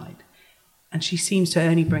sister died. And she seems to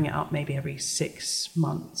only bring it up maybe every 6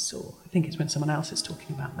 months, or I think it's when someone else is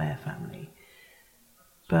talking about their family.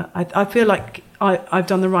 But I feel like I've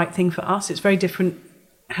done the right thing for us. It's very different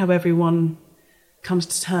how everyone comes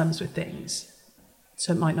to terms with things.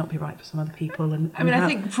 So it might not be right for some other people. And I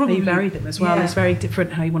think probably you bury them as well. Yeah. It's very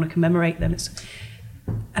different how you want to commemorate them.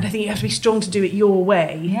 And I think you have to be strong to do it your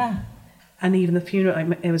way. Yeah. And even the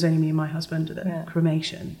funeral, it was only me and my husband at the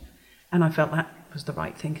cremation. And I felt that was the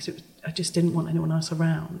right thing, because I just didn't want anyone else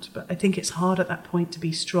around. But I think it's hard at that point to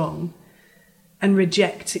be strong and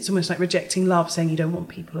reject. It's almost like rejecting love, saying you don't want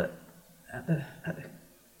people at the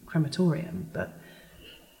crematorium. But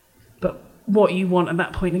what you want at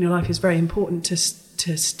that point in your life is very important to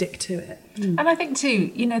stick to it. And I think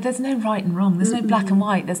too, there's no right and wrong. There's no black and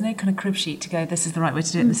white. There's no kind of crib sheet to go, this is the right way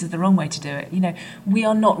to do it, this is the wrong way to do it. We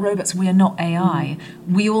are not robots. We are not AI.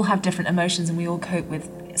 We all have different emotions, and we all cope with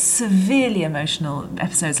severely emotional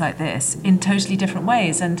episodes like this in totally different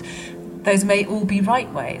ways. And those may all be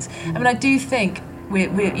right ways. I do think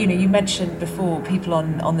we're you mentioned before people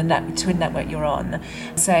on the twin network you're on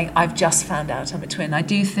saying, I've just found out I'm a twin. I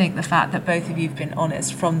do think the fact that both of you have been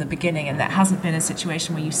honest from the beginning, and that hasn't been a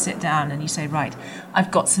situation where you sit down and you say, right, I've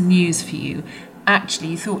got some news for you. Actually,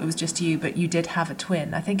 you thought it was just you, but you did have a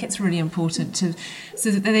twin. I think it's really important so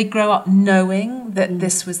that they grow up knowing that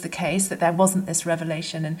this was the case, that there wasn't this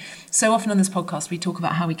revelation. And so often on this podcast, we talk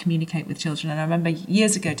about how we communicate with children. And I remember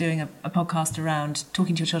years ago doing a podcast around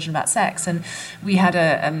talking to your children about sex. And we had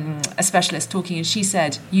a specialist talking, and she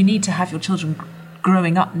said, you need to have your children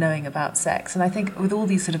growing up knowing about sex. And I think with all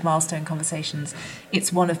these sort of milestone conversations,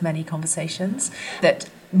 it's one of many conversations that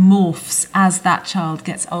morphs as that child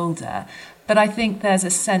gets older. But I think there's a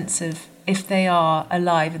sense of, if they are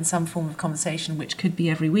alive in some form of conversation, which could be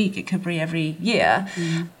every week, it could be every year,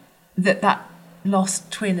 that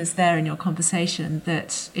lost twin is there in your conversation,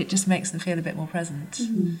 that it just makes them feel a bit more present.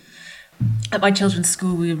 At my children's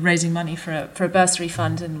school, we were raising money for a bursary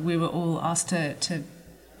fund, and we were all asked to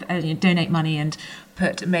donate money and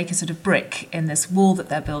make a sort of brick in this wall that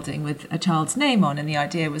they're building with a child's name on. And the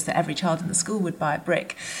idea was that every child in the school would buy a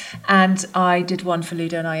brick. And I did one for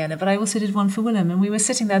Ludo and Iona, but I also did one for Willem. And we were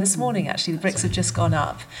sitting there this morning, actually. The bricks had just gone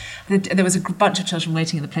up. There was a bunch of children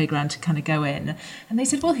waiting in the playground to kind of go in. And they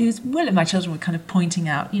said, well, who's Willem? My children were kind of pointing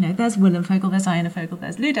out, there's Willem Fogel, there's Iona Fogel,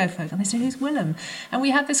 there's Ludo Fogel. And they said, who's Willem? And we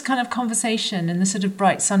had this kind of conversation in the sort of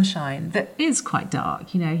bright sunshine that is quite dark.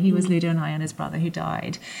 He was Ludo and Iona's brother who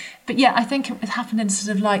died. But yeah, I think it happened in a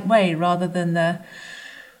sort of light way, rather than it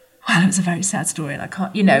was a very sad story, and I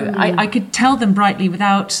can't, I could tell them brightly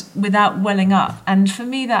without welling up. And for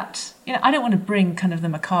me, that, I don't want to bring kind of the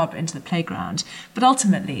macabre into the playground, but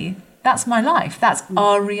ultimately, that's my life. That's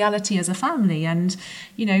our reality as a family. And,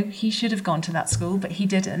 he should have gone to that school, but he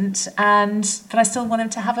didn't. But I still want him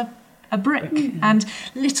to have a brick. And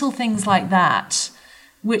little things like that,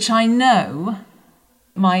 which I know.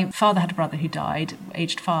 My father had a brother who died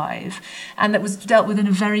aged 5, and that was dealt with in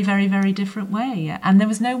a very, very, very different way. And there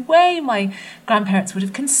was no way my grandparents would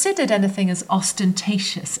have considered anything as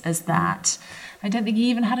ostentatious as that. I don't think he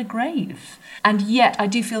even had a grave. And yet I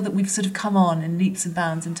do feel that we've sort of come on in leaps and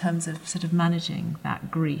bounds in terms of sort of managing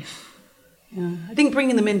that grief. Yeah. I think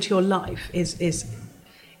bringing them into your life is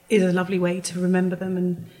a lovely way to remember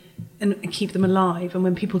them and keep them alive. And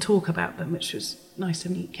when people talk about them, which was nice to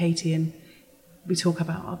meet Katie, and we talk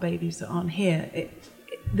about our babies that aren't here,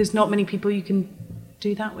 there's not many people you can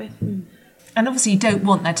do that with. And obviously you don't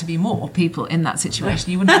want there to be more people in that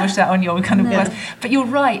situation. You wouldn't wish that on your kind of quest. But you're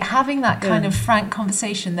right, having that kind of frank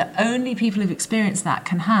conversation that only people who've experienced that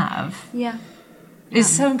can have is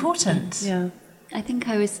so important. Yeah. I think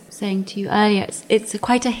I was saying to you earlier, it's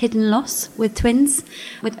quite a hidden loss with twins.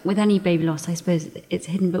 With any baby loss, I suppose it's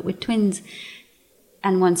hidden, but with twins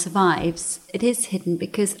and one survives, it is hidden,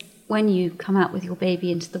 because when you come out with your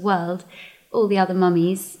baby into the world, all the other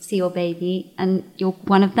mummies see your baby and you're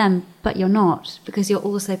one of them, but you're not, because you're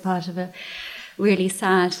also part of a really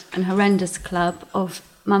sad and horrendous club of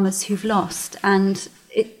mamas who've lost. And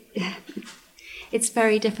it's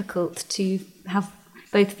very difficult to have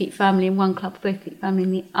both feet firmly in one club, both feet firmly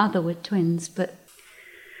in the other with twins. But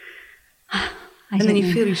and then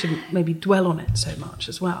you feel you shouldn't maybe dwell on it so much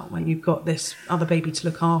as well when you've got this other baby to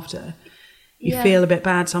look after. You feel a bit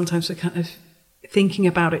bad sometimes for kind of thinking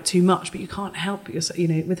about it too much, but you can't help yourself.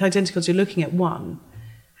 With identicals, you're looking at one,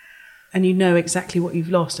 and you know exactly what you've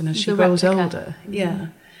lost. And as she grows older,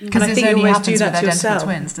 because I think you always do that to yourself.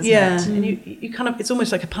 Twins, doesn't it? And you kind of, it's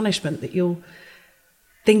almost like a punishment that you'll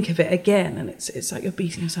think of it again, and it's like you're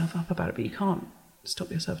beating yourself up about it, but you can't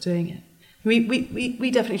stop yourself doing it.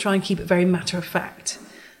 We definitely try and keep it very matter of fact,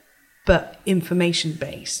 but information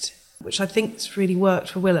based, which I think's really worked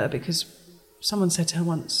for Willa, because someone said to her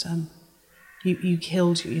once, you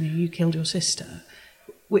killed your sister,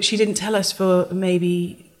 which she didn't tell us for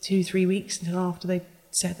maybe 2-3 weeks until after they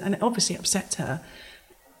said, and it obviously upset her.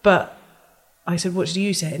 But I said, what did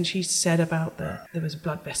you say? And she said about there was a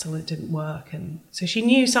blood vessel that didn't work. And so she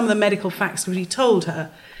knew some of the medical facts because he told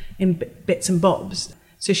her in bits and bobs.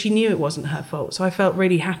 So she knew it wasn't her fault. So I felt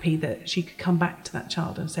really happy that she could come back to that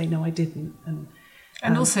child and say, no, I didn't.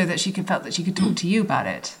 And also that she felt that she could talk to you about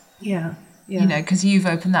it. Yeah. You know, because you've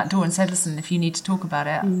opened that door and said, listen, if you need to talk about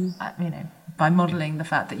it, you know, by modelling the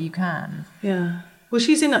fact that you can. Yeah. Well,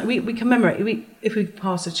 she's in. We commemorate. If we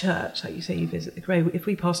pass a church, like you say, you visit the grave. If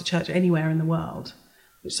we pass a church anywhere in the world,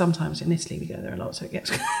 which sometimes in Italy we go there a lot, so it gets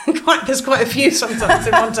there's quite a few sometimes.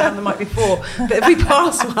 In one town there might be 4, but if we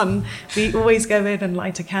pass one, we always go in and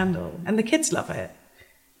light a candle, and the kids love it,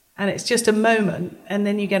 and it's just a moment, and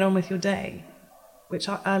then you get on with your day, which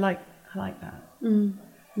I like. I like that.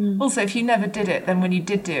 Also, if you never did it, then when you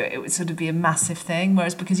did do it, it would sort of be a massive thing.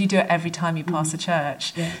 Whereas because you do it every time you pass a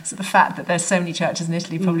church, so the fact that there's so many churches in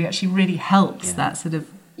Italy probably actually really helps that sort of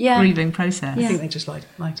grieving process. I think they just like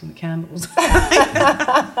lighting the candles.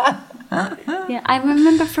 I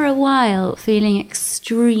remember for a while feeling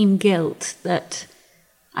extreme guilt that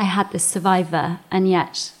I had this survivor, and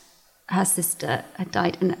yet her sister had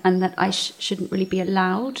died, and that I shouldn't really be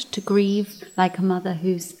allowed to grieve like a mother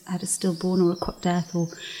who's had a stillborn or a cot death or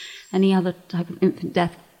any other type of infant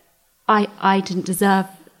death. I didn't deserve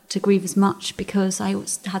to grieve as much because I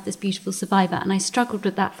had this beautiful survivor, and I struggled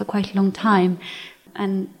with that for quite a long time,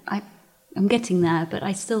 and I'm getting there, but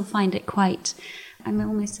I still find it I'm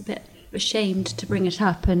almost a bit ashamed to bring it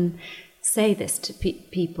up and say this to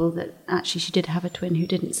people, that actually she did have a twin who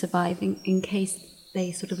didn't survive, in case they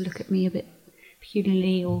sort of look at me a bit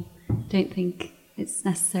peculiarly or don't think it's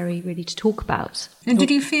necessary really to talk about. And did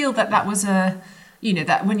you feel that was that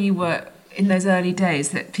when you were in those early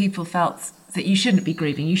days that people felt that you shouldn't be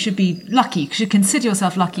grieving, you should be lucky, you should consider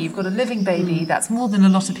yourself lucky, you've got a living baby, that's more than a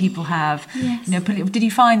lot of people have. Yes. You know, did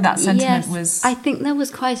you find that sentiment was... I think there was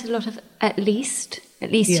quite a lot of at least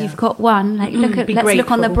you've got one, like let's grateful.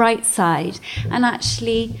 Look on the bright side. And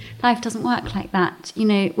actually life doesn't work like that. You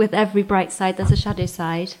know, with every bright side there's a shadow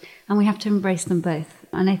side, and we have to embrace them both.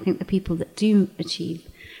 And I think the people that do achieve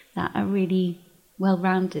that are really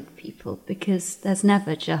well-rounded people, because there's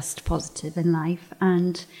never just positive in life,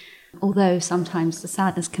 and although sometimes the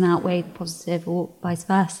sadness can outweigh the positive or vice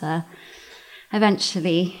versa,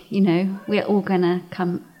 eventually, you know, we're all going to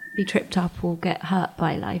be tripped up or get hurt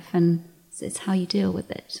by life, and it's how you deal with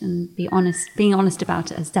it and be honest. Being honest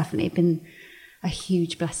about it has definitely been a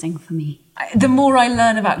huge blessing for me. The more I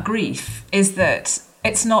learn about grief is that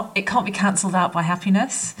it can't be cancelled out by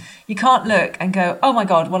happiness. You can't look and go, oh my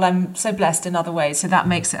God, well, I'm so blessed in other ways, so that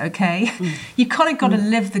makes it okay. You kind of got to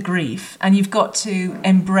live the grief, and you've got to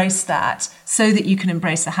embrace that so that you can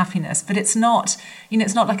embrace the happiness. But it's not,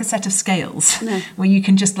 it's not like a set of scales where you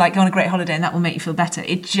can just like go on a great holiday and that will make you feel better.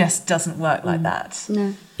 It just doesn't work like that.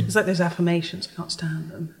 No. It's like those affirmations, I can't stand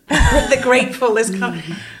them. They're grateful.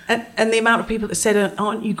 And the amount of people that said,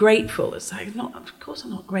 aren't you grateful? It's like, of course I'm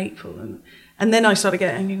not grateful. And then I started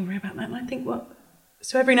getting angry about that. And I think, well,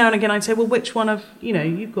 so every now and again I'd say, well, which one of,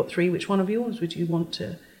 you've got 3, which one of yours would you want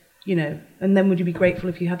to, and then would you be grateful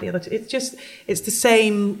if you had the other 2? It's the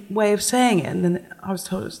same way of saying it. And then I was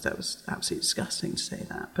told that was absolutely disgusting to say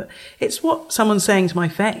that. But it's what someone's saying to my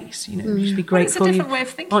face, you should be grateful. Well, it's a different way of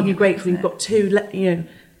thinking. Aren't you grateful you've got 2,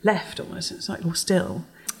 left almost? It's like, well, still.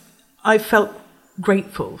 I felt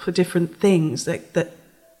grateful for different things, that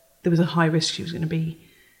there was a high risk she was going to be,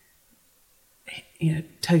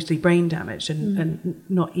 totally brain damaged and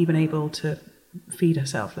not even able to feed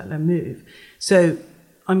herself, let alone move. So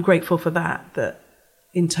I'm grateful for that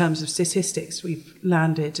in terms of statistics, we've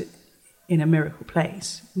landed in a miracle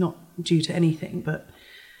place, not due to anything, but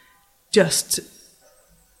just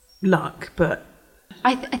luck. But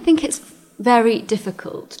I think it's very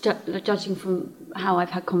difficult, judging from how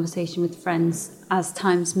I've had conversation with friends as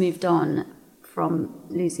time's moved on from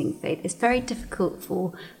losing faith. It's very difficult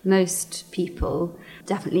for most people,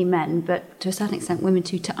 definitely men, but to a certain extent women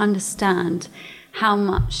too, to understand how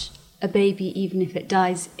much a baby, even if it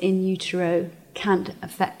dies in utero, can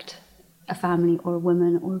affect a family or a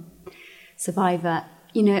woman or a survivor.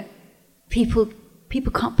 People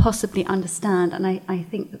people can't possibly understand. And I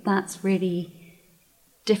think that that's really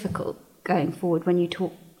difficult going forward when you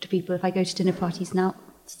talk to people. If I go to dinner parties now,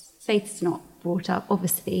 Faith's not brought up,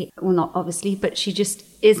 obviously, well, not obviously, but she just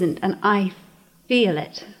isn't. And I feel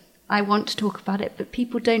it. I want to talk about it, but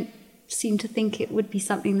people don't seem to think it would be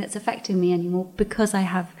something that's affecting me anymore because I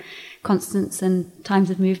have Constance and times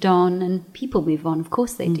have moved on and people move on. Of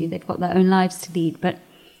course they do. They've got their own lives to lead. But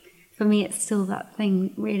for me, it's still that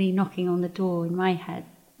thing really knocking on the door in my head,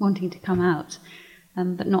 wanting to come out,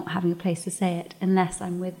 but not having a place to say it unless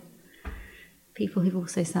I'm with people who've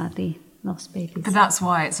also sadly lost babies. But that's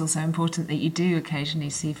why it's also important that you do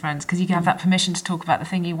occasionally see friends, because you can have that permission to talk about the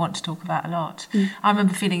thing you want to talk about a lot. I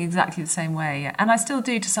remember feeling exactly the same way, and I still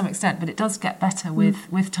do to some extent, but it does get better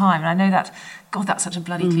with time. And I know that, God, that's such a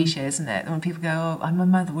bloody cliche, isn't it? When people go, oh, my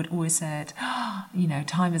mother would always said, oh, you know,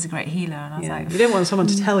 time is a great healer. And I was like, you don't want someone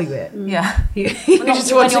to tell you it. Yeah. You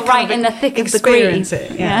just want when you're right in the thick of the grief.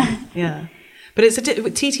 It. Yeah. But it's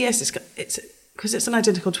with TTS, it's because it's an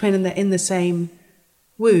identical twin and they're in the same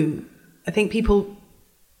womb. I think people,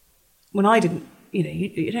 when I didn't,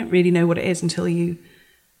 you don't really know what it is until you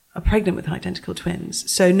are pregnant with identical twins.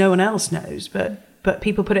 So no one else knows, but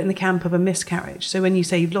people put it in the camp of a miscarriage. So when you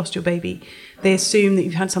say you've lost your baby, they assume that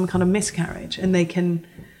you've had some kind of miscarriage, and they can,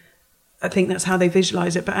 I think that's how they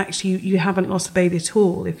visualize it. But actually, you haven't lost the baby at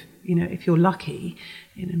all. If you're lucky,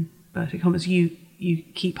 in inverted commas, you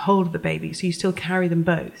keep hold of the baby, so you still carry them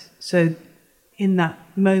both. So in that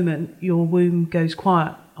moment, your womb goes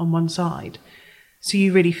quiet on one side, so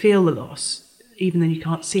you really feel the loss even though you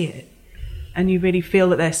can't see it, and you really feel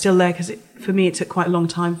that they're still there, because for me it took quite a long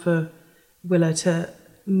time for Willa to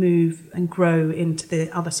move and grow into the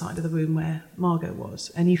other side of the room where Margot was,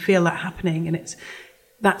 and you feel that happening, and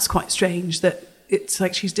that's quite strange that it's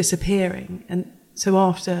like she's disappearing. And so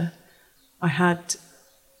after I had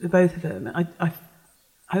the both of them,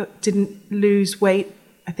 I didn't lose weight.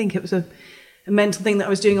 I think it was a mental thing that I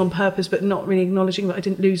was doing on purpose, but not really acknowledging that I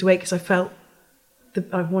didn't lose weight, because I felt that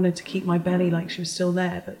I wanted to keep my belly like she was still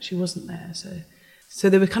there, but she wasn't there. So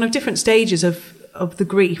there were kind of different stages of the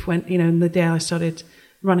grief when, and the day I started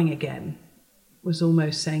running again was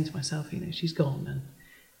almost saying to myself, she's gone and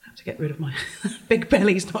I have to get rid of my big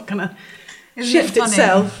belly's not going to shift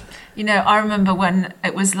itself. I remember when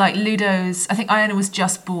it was like Ludo's, I think Iona was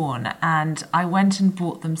just born, and I went and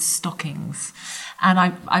bought them stockings. And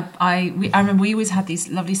I remember we always had these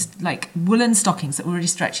lovely like woolen stockings that were really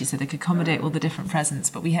stretchy, so they could accommodate all the different presents.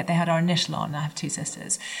 But they had our initial on. I have two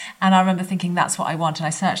sisters, and I remember thinking that's what I want. And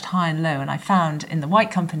I searched high and low, and I found in the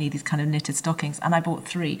White Company these kind of knitted stockings, and I bought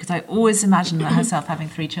 3 because I always imagined myself having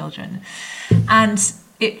 3 children. And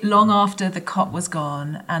it long after the cot was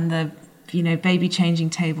gone and the baby changing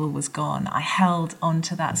table was gone, I held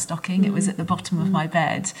onto that stocking. It was at the bottom of my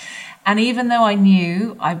bed. And even though I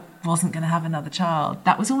knew I wasn't going to have another child,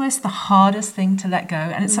 that was almost the hardest thing to let go.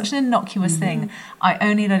 And it's such an innocuous thing. I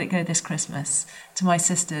only let it go this Christmas to my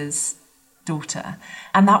sister's daughter.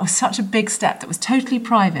 And that was such a big step that was totally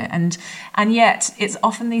private. And yet it's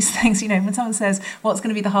often these things, when someone says, what's going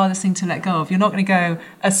to be the hardest thing to let go of? You're not going to go,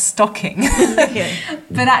 a stocking.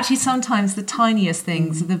 But actually sometimes the tiniest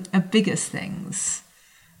things are the biggest things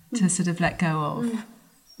to sort of let go of.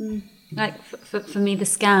 Like for me, the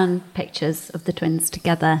scan pictures of the twins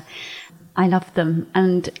together, I love them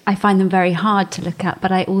and I find them very hard to look at,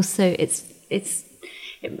 but I also,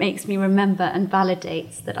 it makes me remember and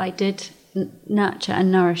validates that I did nurture and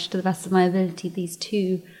nourish to the best of my ability these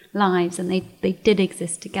 2 lives, and they did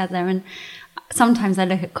exist together. And sometimes I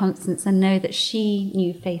look at Constance and know that she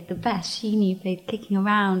knew Faith the best. She knew Faith kicking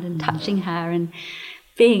around and touching her and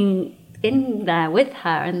being in there with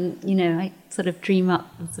her, and I sort of dream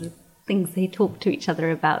up the sort of things they talk to each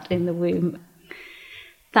other about in the womb.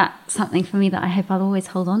 That's something for me that I hope I'll always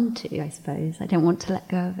hold on to, I suppose. I don't want to let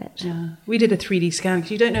go of it. Yeah. We did a 3D scan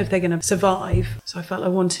because you don't know if they're going to survive. So I felt I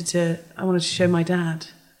wanted to show my dad,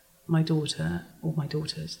 my daughter, or my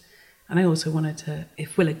daughters. And I also wanted to,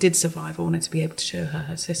 if Willa did survive, I wanted to be able to show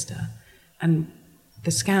her sister. And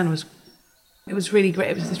the scan was really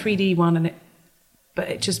great. It was the 3D one, but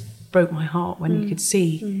it just broke my heart when you could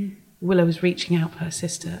see Willa was reaching out for her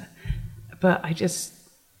sister. But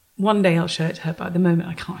one day I'll show it to her, but at the moment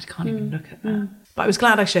I can't even look at that. But I was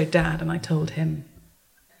glad I showed Dad, and I told him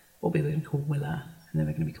what we were going to call Willa, and they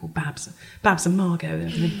were going to be called Babs and Margot. They were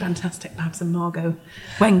going to be fantastic Babs and Margot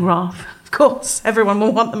Wengraf. Of course, everyone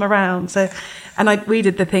will want them around. So, and we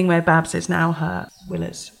did the thing where Babs is now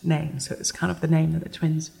Willa's name, so it was kind of the name that the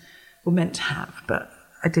twins were meant to have. But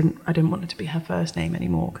I didn't want it to be her first name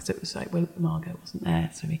anymore, because it was like Margot wasn't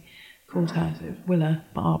there, so we called her Willa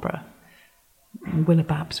Barbara. Willa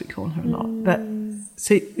Babs, we call her a lot. But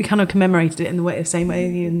so we kind of commemorated it in the same way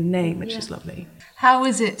in the name, which is lovely. How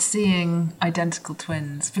is it seeing identical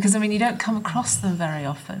twins? Because, I mean, you don't come across them very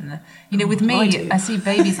often. You know, with me, I see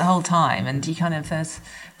babies the whole time, and you kind of,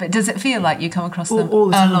 but does it feel like you come across them all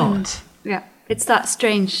the time. a lot? Yeah. It's that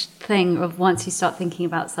strange thing of once you start thinking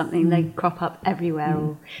about something, they crop up everywhere.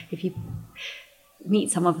 Or if you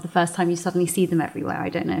meet someone for the first time, you suddenly see them everywhere. I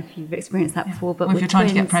don't know if you've experienced that before, but if you're trying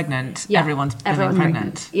to get twins, pregnant, everyone's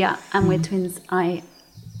pregnant. Yeah, and with twins,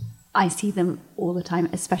 I see them all the time,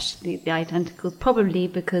 especially the identicals, probably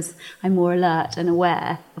because I'm more alert and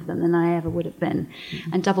aware of them than I ever would have been.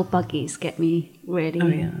 And double buggies get me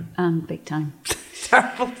really big time.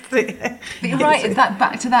 Terrible thing. But you're right, it's that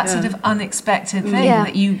back to that sort of unexpected thing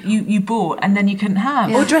that you bought and then you couldn't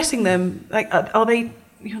have. Or dressing them, like, are they,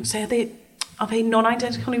 you don't say, are they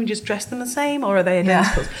non-identical and you just dress them the same, or are they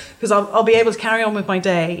identicals? Because I'll be able to carry on with my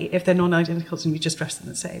day if they're non-identicals and you just dress them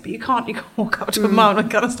the same. But you can't walk up to a mum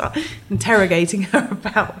and kind of start interrogating her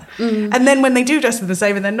about. And then when they do dress them the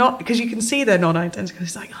same and they're not, because you can see they're non-identical,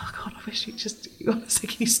 it's like, oh God, I wish honestly,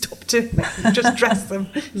 can you stop doing that? Just dress them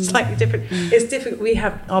slightly different. It's difficult. We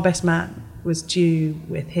have, our best man was due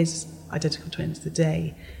with his identical twins the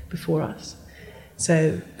day before us.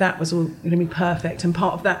 So that was all going to be perfect, and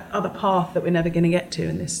part of that other path that we're never going to get to,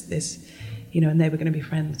 and this, you know, and they were going to be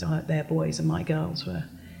friends. Their boys and my girls were,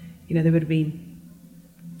 you know, there would have been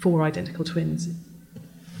 4 identical twins,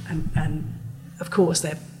 and of course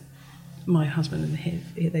my husband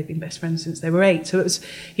and they've been best friends since they were 8. So it was,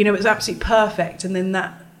 you know, it was absolutely perfect, and then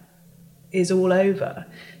that is all over.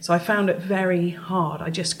 So I found it very hard.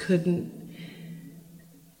 I just couldn't,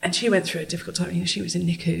 and she went through a difficult time. You know, she was in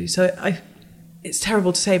NICU, so it's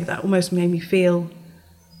terrible to say, but that almost made me feel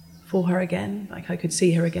for her again. Like I could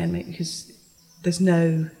see her again, maybe because there's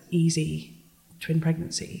no easy twin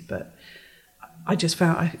pregnancy. But I just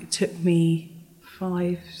found it took me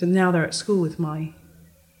 5. So now they're at school with my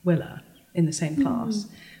Willa in the same class,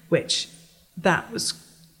 which that was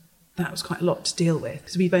quite a lot to deal with,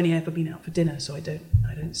 because we've only ever been out for dinner, so I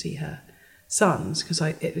don't see her sons because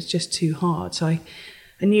it was just too hard. So I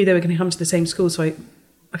knew they were going to come to the same school, so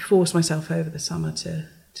I forced myself over the summer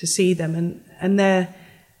to see them, and they're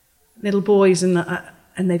little boys, and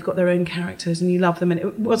they've got their own characters, and you love them. And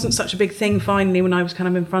it wasn't such a big thing finally when I was kind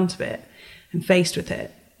of in front of it and faced with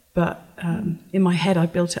it. But in my head, I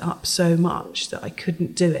built it up so much that I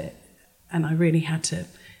couldn't do it, and I really had to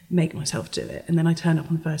make myself do it. And then I turned up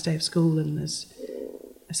on the first day of school, and there's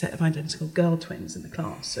a set of identical girl twins in the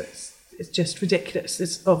class. So it's just ridiculous.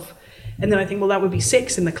 And then I think, well, that would be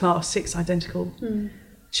 6 in the class, 6 identical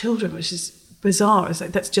children, which is bizarre. It's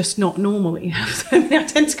like, that's just not normal that you have so many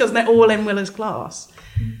identicals and they're all in Willa's class.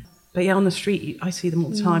 But yeah, on the street I see them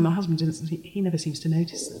all the time. My husband he never seems to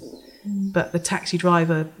notice them. But the taxi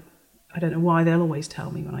driver, I don't know why, they'll always tell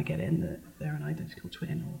me when I get in that they're an identical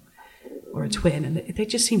twin or a twin, and they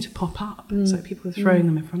just seem to pop up. It's like people are throwing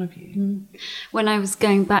them in front of you. When I was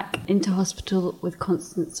going back into hospital with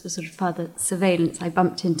Constance for sort of further surveillance, I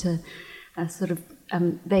bumped into a sort of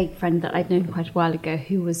vague friend that I'd known quite a while ago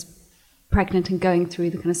who was pregnant and going through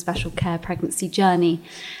the kind of special care pregnancy journey.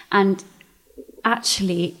 And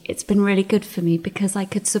actually, it's been really good for me because I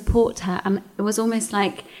could support her. And it was almost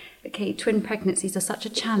like, okay, twin pregnancies are such a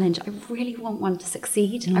challenge. I really want one to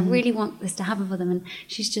succeed. I really want this to happen for them. And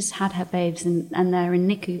she's just had her babes and they're in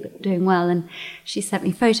NICU but doing well. And she sent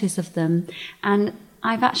me photos of them. And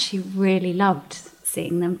I've actually really loved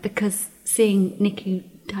seeing them, because seeing NICU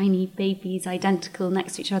tiny babies identical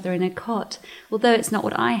next to each other in a cot, although it's not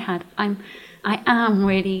what I had, I am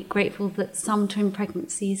really grateful that some twin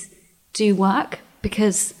pregnancies do work,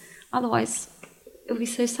 because otherwise it would be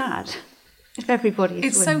so sad if everybody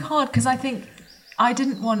is It's so hard, because I think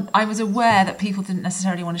I was aware that people didn't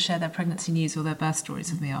necessarily want to share their pregnancy news or their birth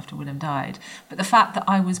stories with me after William died. But the fact that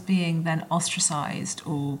I was being then ostracised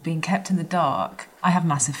or being kept in the dark, I have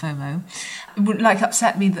massive FOMO, it would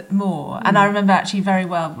upset me more. And I remember actually very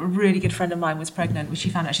well, a really good friend of mine was pregnant. She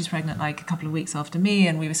found out she's pregnant like a couple of weeks after me,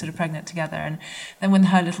 and we were sort of pregnant together. And then when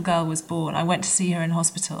her little girl was born, I went to see her in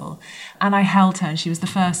hospital, and I held her, and she was the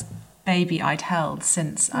first baby I'd held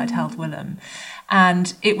since I'd held Willem.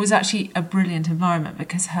 And it was actually a brilliant environment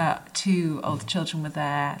because her 2 older children were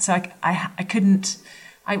there. So I couldn't,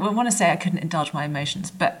 I want to say I couldn't indulge my emotions,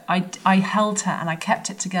 but I held her and I kept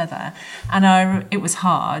it together. And it was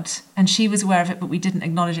hard, and she was aware of it, but we didn't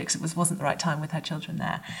acknowledge it because it wasn't the right time with her children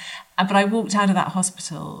there. But I walked out of that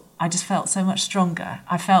hospital, I just felt so much stronger.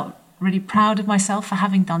 I felt really proud of myself for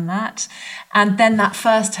having done that. And then that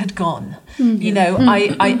first had gone. You know,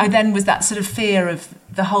 I then was that sort of fear of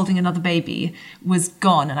the holding another baby was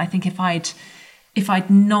gone. And I think if I'd if I'd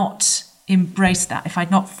not embraced that, if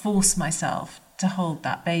I'd not forced myself to hold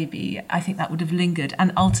that baby, I think that would have lingered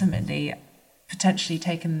and ultimately potentially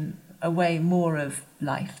taken away more of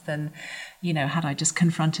life than, had I just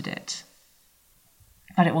confronted it.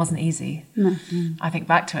 But it wasn't easy. No. I think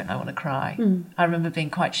back to it and I want to cry. I remember being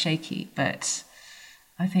quite shaky, but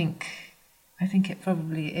I think it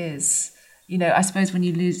probably is. I suppose when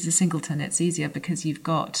you lose a singleton, it's easier because you've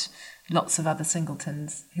got lots of other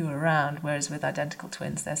singletons who are around, whereas with identical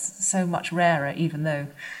twins, they're so much rarer, even though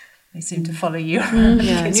they seem to follow you around.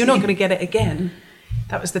 Yeah, and you're not going to get it again.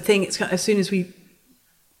 That was the thing. It's as soon as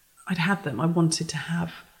I'd had them, I wanted to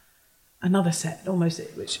have another set, almost.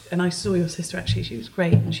 And I saw your sister, actually, she was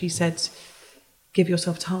great, and she said, give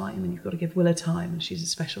yourself time, and you've got to give Willa time, and she's a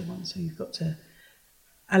special one, so you've got to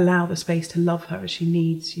allow the space to love her as she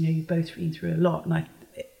needs. You've both been through a lot, and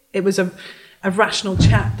it was a rational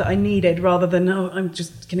chat that I needed, rather than, I'm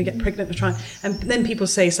just going to get pregnant and try. And then people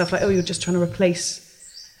say stuff like, you're just trying to replace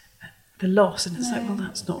the loss, and it's like, well,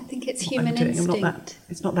 that's not. I think it's what human I'm doing. instinct.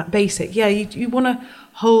 It's not that basic. Yeah, you want to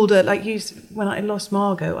hold her, like when I lost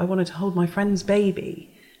Margot, I wanted to hold my friend's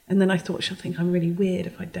baby, and then I thought she'll think I'm really weird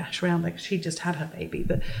if I dash around like she just had her baby.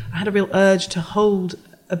 But I had a real urge to hold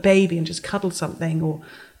a baby and just cuddle something or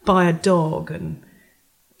buy a dog. And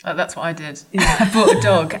that's what I did. I bought a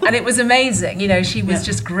dog, and it was amazing. She was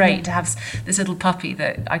just great to have this little puppy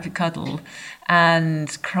that I could cuddle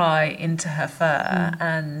and cry into her fur,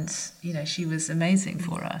 and she was amazing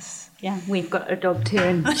for us. Yeah, we've got a dog too,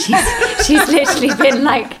 and she's literally been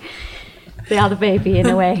like the other baby in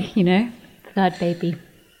a way, third baby.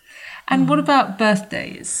 And what about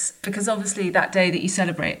birthdays? Because obviously that day that you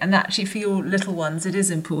celebrate, and actually for your little ones, it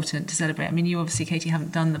is important to celebrate. I mean, you obviously, Katie,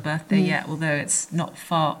 haven't done the birthday yet, although it's not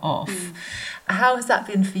far off. How has that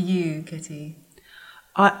been for you, Kitty?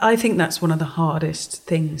 I think that's one of the hardest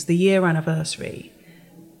things, the year anniversary.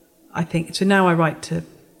 I think, so now I try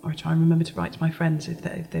and remember to write to my friends if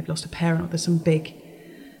they've lost a parent or there's some big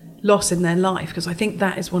loss in their life, because I think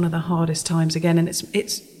that is one of the hardest times again. And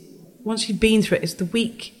it's once you've been through it, it's the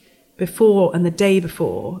week before and the day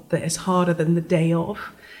before that is harder than the day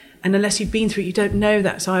of. And unless you've been through it, you don't know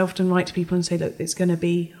that. So I often write to people and say, look, it's going to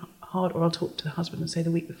be hard, or I'll talk to the husband and say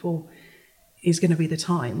the week before is going to be the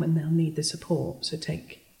time when they'll need the support. So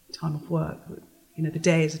take time off work. The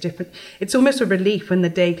day is it's almost a relief when the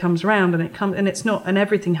day comes around, and it's not, and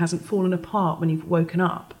everything hasn't fallen apart when you've woken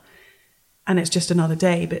up and it's just another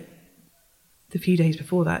day. But the few days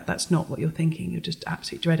before that, that's not what you're thinking. You're just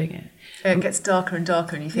absolutely dreading it. It gets darker and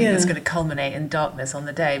darker, and you think it's going to culminate in darkness on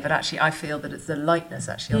the day. But actually, I feel that it's the lightness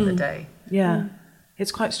actually on the day. Yeah,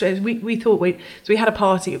 it's quite strange. We thought we had a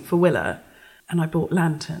party for Willa, and I bought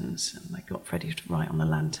lanterns, and I got Freddie to write on the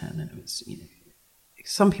lantern, and it was,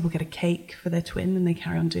 some people get a cake for their twin, and they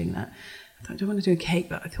carry on doing that. I thought, I don't want to do a cake,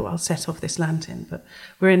 but I thought I'll set off this lantern. But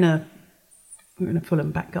we're in a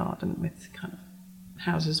Fulham back garden with kind of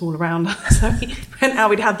houses all around us. So we went out,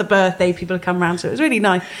 we'd had the birthday, people had come round, so it was really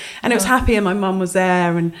nice. And it was happy, and my mum was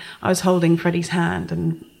there, and I was holding Freddie's hand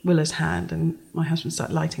and Willa's hand, and my husband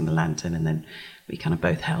started lighting the lantern, and then we kind of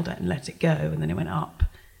both held it and let it go, and then it went up.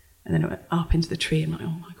 And then it went up into the tree, and I'm like,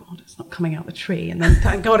 oh my God, it's not coming out the tree. And then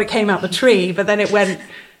thank God it came out the tree, but then it went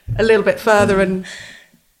a little bit further and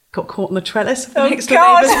got caught on the trellis of the next door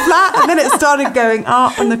neighbour's flat. And then it started going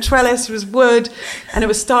up, and the trellis was wood, and it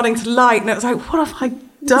was starting to light. And it was like, what have I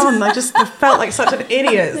done? I felt like such an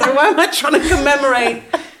idiot. So why am I trying to commemorate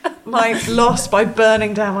my loss by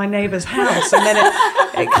burning down my neighbour's house? And then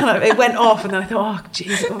it went off, and then I thought, oh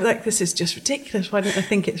geez, this is just ridiculous. Why didn't I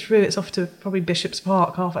think it through? It's off to probably Bishop's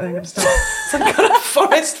Park. I think I'm going to start some kind of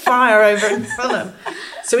forest fire over in Fulham.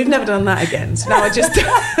 So we've never done that again. So now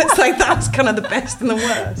it's like that's kind of the best and the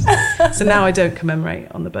worst. So now I don't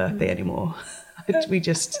commemorate on the birthday anymore. We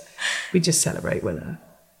just celebrate Willa.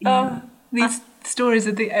 These stories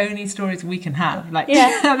are the only stories we can have. Like,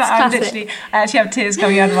 I actually have tears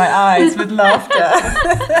coming out of my eyes with laughter.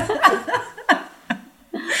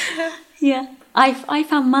 Yeah, I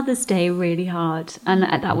found Mother's Day really hard, and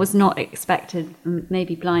that was not expected,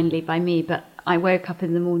 maybe blindly by me, but I woke up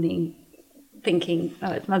in the morning thinking,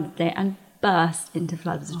 oh, it's Mother's Day, and burst into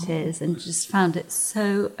floods of tears, and just found it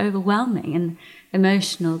so overwhelming and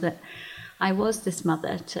emotional that I was this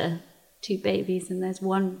mother to 2 babies, and there's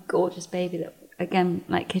one gorgeous baby that, again,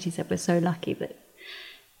 like Kitty said, we're so lucky, but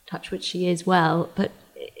touch wood she is well, but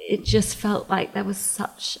it just felt like there was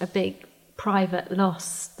such a big private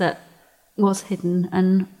loss that was hidden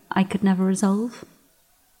and I could never resolve.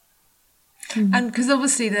 And because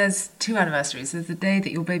obviously there's 2 anniversaries. There's the day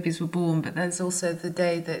that your babies were born, but there's also the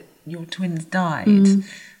day that your twins died.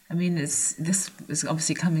 I mean, this is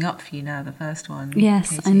obviously coming up for you now, the first one. Yes,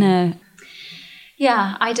 Katie. I know.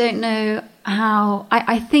 Yeah, I don't know how.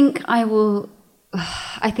 I think I will.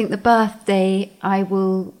 I think the birthday I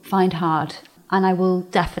will find hard, and I will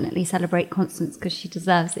definitely celebrate Constance because she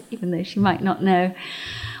deserves it, even though she might not know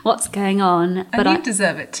what's going on. But you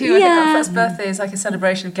deserve it too. Yeah. I think our first birthday is like a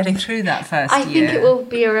celebration of getting through that first year. I think it will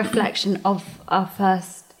be a reflection of our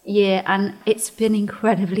first year, and it's been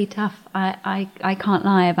incredibly tough. I can't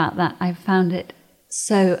lie about that. I've found it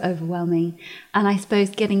so overwhelming, and I suppose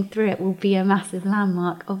getting through it will be a massive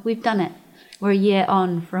landmark of we've done it. We're a year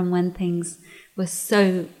on from when things were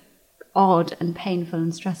so odd and painful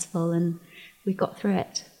and stressful, and we got through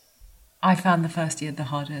it. I found the first year the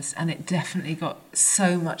hardest, and it definitely got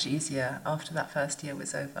so much easier after that first year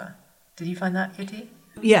was over. Did you find that, Kitty?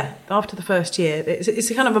 Yeah, after the first year, it's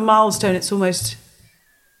a kind of a milestone. It's almost,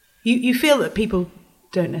 you feel that people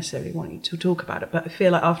don't necessarily want you to talk about it, but I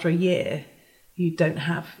feel like after a year, you don't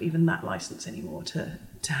have even that license anymore to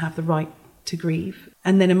have the right to grieve.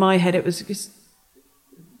 And then in my head, it was because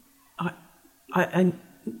I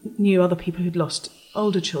knew other people who'd lost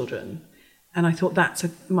older children, and I thought that's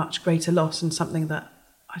a much greater loss and something that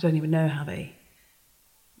I don't even know how they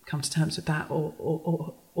come to terms with that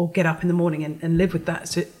or get up in the morning and live with that.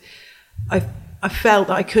 So I felt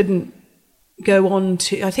that I couldn't go on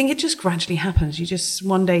to, I think it just gradually happens. You just,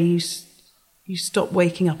 one day you stop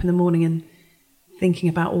waking up in the morning and thinking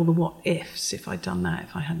about all the what ifs, if I'd done that,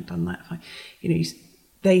 if I hadn't done that,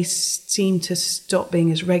 they seem to stop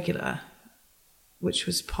being as regular, which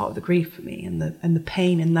was part of the grief for me, and the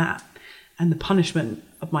pain in that, and the punishment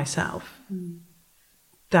of myself.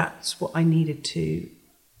 That's what I needed to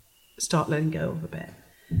start letting go of a bit.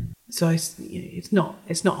 So it's not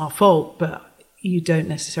our fault, but you don't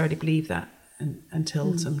necessarily believe that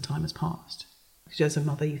until some time has passed. Because as a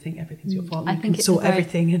mother, you think everything's your fault. I think it's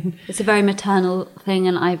everything. And it's a very maternal thing,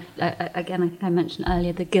 and I think I mentioned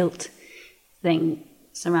earlier the guilt thing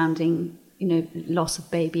surrounding loss of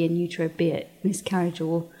baby in utero, be it miscarriage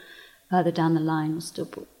or further down the line or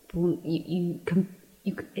stillborn.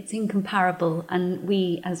 It's incomparable, and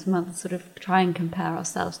we as mothers sort of try and compare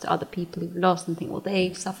ourselves to other people who've lost and think, well,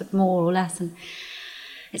 they've suffered more or less, and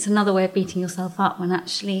it's another way of beating yourself up when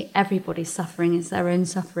actually everybody's suffering is their own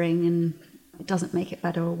suffering, and it doesn't make it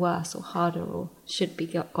better or worse or harder or should be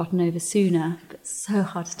gotten over sooner. But it's so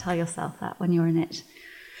hard to tell yourself that when you're in it.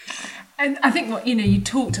 And I think you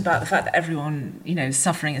talked about the fact that everyone,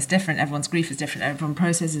 suffering is different, everyone's grief is different, everyone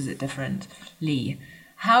processes it differently.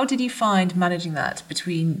 How did you find managing that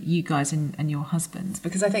between you guys and your husbands?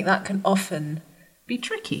 Because I think that can often be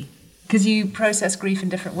tricky, because you process grief in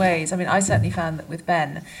different ways. I mean, I certainly found that with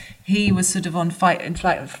Ben, he was sort of on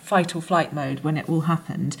fight or flight mode when it all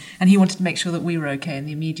happened, and he wanted to make sure that we were okay in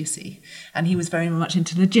the immediacy. And he was very much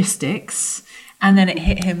into logistics, and then it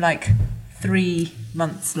hit him like 3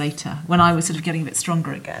 months later when I was sort of getting a bit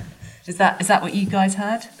stronger again. Is that what you guys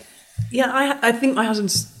had? Yeah, I think my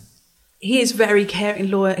husband's, he is very caring,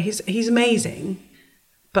 loyal. He's amazing,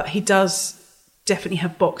 but he does definitely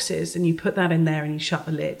have boxes, and you put that in there and you shut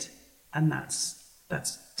the lid, and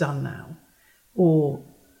that's done now. Or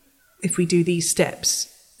if we do these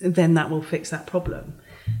steps, then that will fix that problem.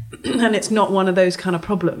 And it's not one of those kind of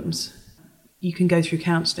problems. You can go through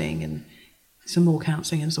counselling and some more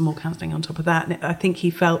counselling and some more counselling on top of that. And I think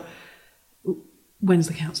he felt, when's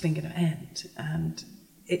the counselling going to end? And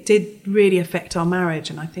it did really affect our marriage.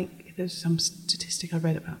 And I think there's some statistic I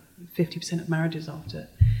read about 50% of marriages after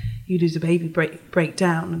you lose a baby break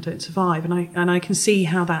down and don't survive. And I can see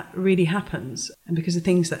how that really happens. And because of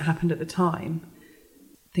things that happened at the time,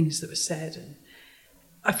 things that were said, and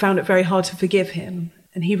I found it very hard to forgive him.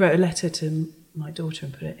 And he wrote a letter to my daughter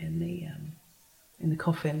and put it in the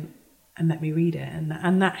coffin and let me read it.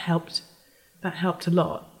 And that helped a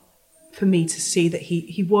lot for me to see that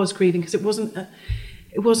he was grieving, because it wasn't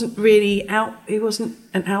really it wasn't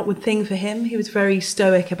an outward thing for him. He was very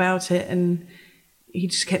stoic about it, and he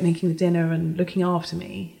just kept making the dinner and looking after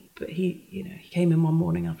me. But he came in one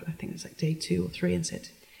morning after, I think it was like day 2 or 3, and said,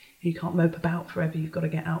 "You can't mope about forever, you've got to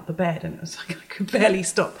get out the bed." And it was like I could barely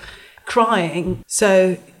stop crying.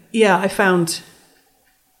 So yeah,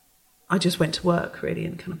 I just went to work really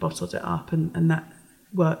and kind of bottled it up, and that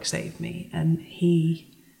work saved me. And he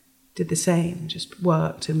did the same, just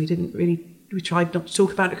worked, and we tried not to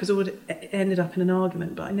talk about it because it ended up in an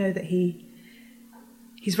argument. But I know that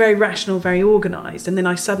he's very rational, very organised. And then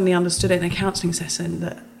I suddenly understood in a counselling session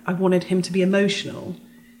that I wanted him to be emotional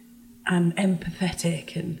and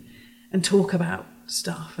empathetic and talk about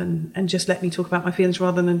stuff and just let me talk about my feelings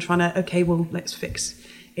rather than trying to, okay, well, let's fix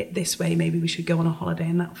it this way, maybe we should go on a holiday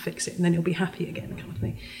and that'll fix it and then he'll be happy again, kind of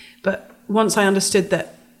thing. But once I understood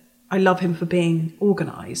that I love him for being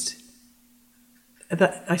organised,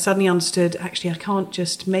 that I suddenly understood, actually, I can't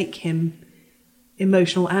just make him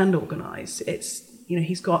emotional and organised. It's,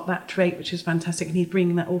 he's got that trait, which is fantastic, and he's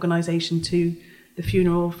bringing that organisation to the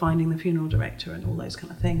funeral, finding the funeral director and all those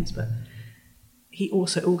kind of things. But he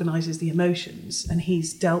also organises the emotions, and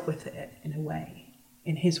he's dealt with it in a way,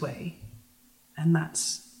 in his way. And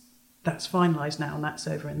that's finalised now, and that's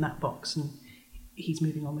over in that box, and he's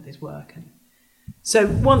moving on with his work. And so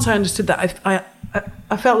once I understood that,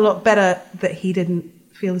 I felt a lot better that he didn't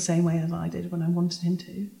feel the same way as I did when I wanted him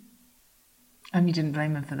to. And you didn't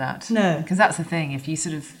blame him for that? No. Because that's the thing, if you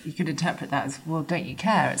could interpret that as, well, don't you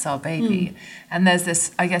care? It's our baby. And there's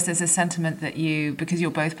this sentiment that because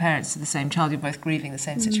you're both parents to the same child, you're both grieving the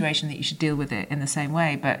same situation, that you should deal with it in the same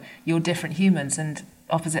way. But you're different humans and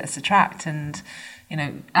opposites attract. And,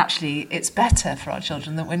 actually it's better for our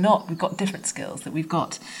children that we've got different skills, that we've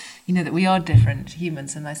got, that we are different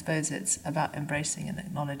humans. And I suppose it's about embracing and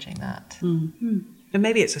acknowledging that. And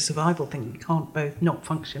maybe it's a survival thing. You can't both not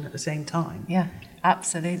function at the same time. Yeah,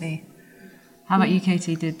 absolutely. How about you,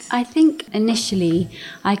 Katie? I think initially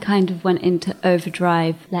I kind of went into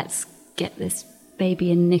overdrive. Let's get this baby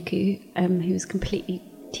in NICU, who was completely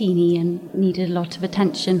teeny and needed a lot of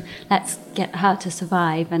attention. Let's get her to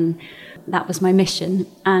survive. And that was my mission.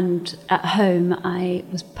 And at home, I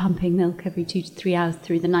was pumping milk every 2 to 3 hours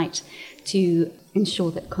through the night to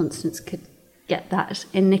ensure that Constance could get that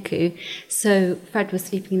in NICU. So Fred was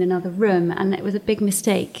sleeping in another room, and it was a big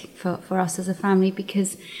mistake for us as a family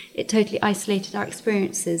because it totally isolated our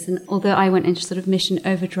experiences. And although I went into sort of mission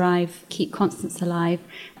overdrive, keep Constance alive,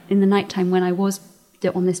 in the nighttime when I was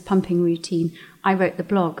on this pumping routine, I wrote the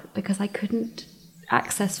blog because I couldn't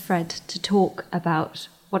access Fred to talk about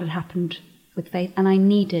what had happened with Faith, and I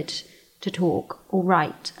needed to talk or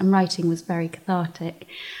write, and writing was very cathartic.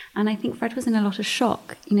 And I think Fred was in a lot of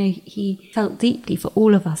shock. He felt deeply for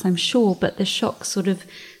all of us, I'm sure, but the shock sort of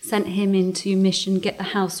sent him into mission, get the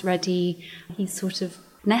house ready. He sort of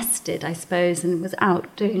nested, I suppose, and was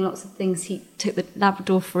out doing lots of things. He took the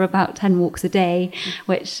Labrador for about 10 walks a day,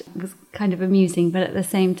 which was kind of amusing, but at the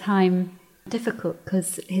same time difficult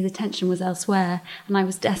because his attention was elsewhere, and I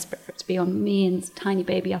was desperate for it to be on me and this tiny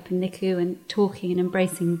baby up in NICU and talking and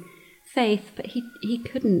embracing Faith, but he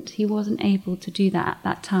couldn't. He wasn't able to do that at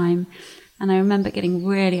that time. And I remember getting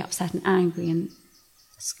really upset and angry and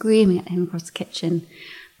screaming at him across the kitchen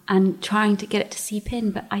and trying to get it to seep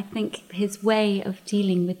in. But I think his way of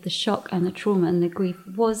dealing with the shock and the trauma and the grief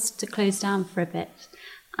was to close down for a bit.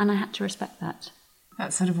 And I had to respect that.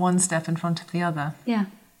 That's sort of one step in front of the other. Yeah.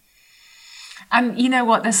 And you know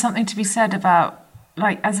what? There's something to be said about,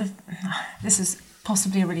 this is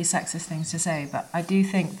possibly a really sexist thing to say, but I do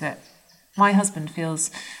think that my husband feels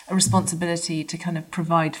a responsibility to kind of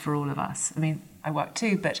provide for all of us. I mean, I work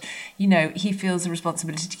too, but, he feels a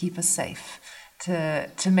responsibility to keep us safe,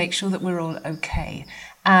 to make sure that we're all okay.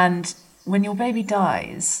 And when your baby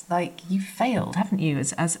dies, you failed, haven't you,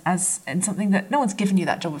 as in something that no one's given you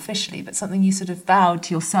that job officially, but something you sort of vowed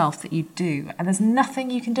to yourself that you do. And there's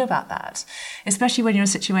nothing you can do about that, especially when you're in a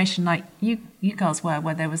situation like you girls were,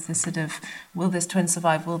 where there was this sort of, will this twin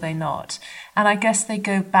survive, will they not? And I guess they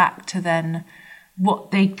go back to then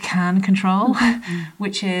what they can control,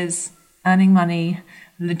 which is earning money,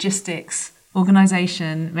 logistics,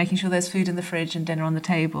 organisation, making sure there's food in the fridge and dinner on the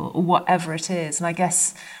table, or whatever it is. And I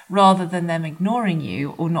guess rather than them ignoring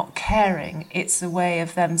you or not caring, it's a way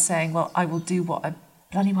of them saying, well, I will do what I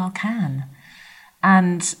bloody well can.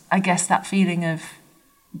 And I guess that feeling of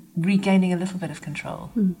regaining a little bit of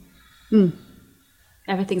control.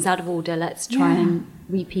 Everything's out of order, let's try and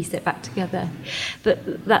repiece it back together.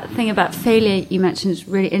 But that thing about failure you mentioned is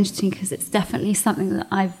really interesting because it's definitely something that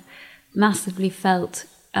I've massively felt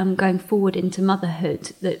going forward into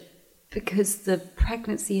motherhood, that because the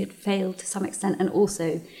pregnancy had failed to some extent and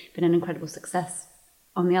also been an incredible success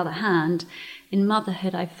on the other hand, in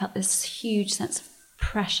motherhood I felt this huge sense of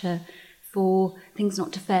pressure for things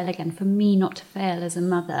not to fail again, for me not to fail as a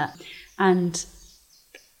mother. And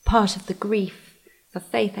part of the grief for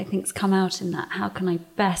Faith, I think, has come out in that. How can I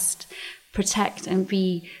best protect and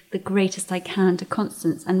be the greatest I can to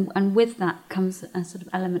Constance? And with that comes a sort of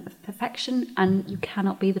element of perfection, and you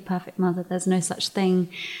cannot be the perfect mother. There's no such thing.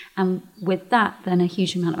 And with that, then a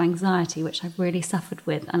huge amount of anxiety, which I've really suffered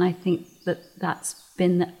with. And I think that that's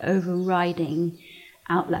been the overriding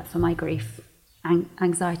outlet for my grief.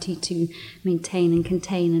 Anxiety to maintain and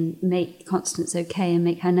contain and make Constance okay and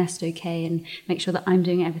make her nest okay and make sure that I'm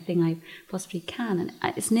doing everything I possibly can.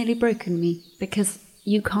 And it's nearly broken me because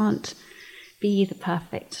you can't be the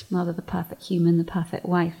perfect mother, the perfect human, the perfect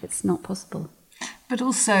wife. It's not possible. But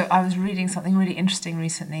also, I was reading something really interesting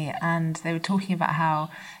recently, and they were talking about how,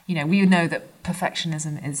 we know that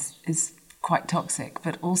perfectionism is quite toxic,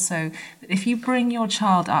 but also that if you bring your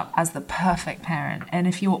child up as the perfect parent, and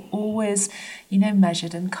if you're always,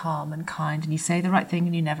 measured and calm and kind, and you say the right thing,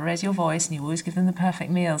 and you never raise your voice, and you always give them the perfect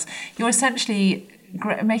meals, you're essentially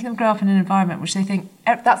making them grow up in an environment which they think,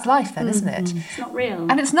 that's life then, isn't it? It's not real.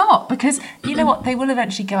 And it's not, because you know what, they will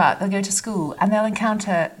eventually go out, they'll go to school, and they'll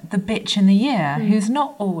encounter the bitch in the year who's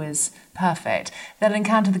not always perfect. They'll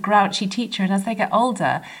encounter the grouchy teacher, and as they get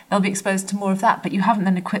older, they'll be exposed to more of that, but you haven't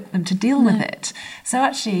then equipped them to deal with it. So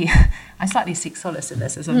actually, I slightly seek solace in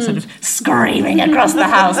this as I'm sort of screaming across the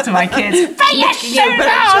house to my kids, "Put your shoes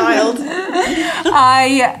on!"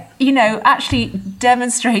 Actually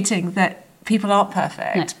demonstrating that people aren't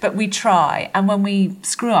perfect, but we try. And when we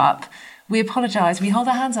screw up, we apologise, we hold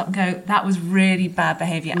our hands up and go, that was really bad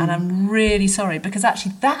behaviour and I'm really sorry, because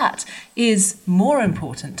actually that is more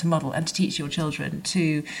important to model and to teach your children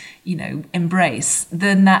to, embrace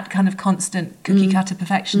than that kind of constant cookie-cutter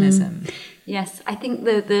perfectionism. Yes, I think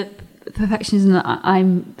the perfectionism that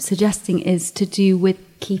I'm suggesting is to do with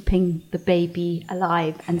keeping the baby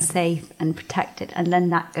alive and safe and protected, and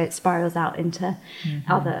then it spirals out into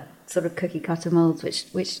other sort of cookie cutter molds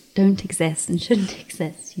which don't exist and shouldn't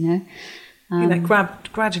exist, that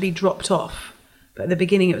gradually dropped off, but at the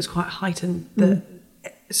beginning it was quite heightened that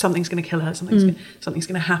something's going to kill her, something's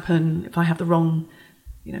going to happen if I have the wrong,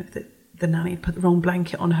 the nanny put the wrong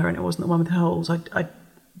blanket on her and it wasn't the one with the holes.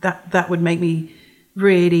 That would make me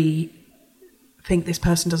really think this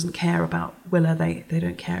person doesn't care about Willa. They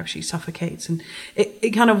don't care if she suffocates, and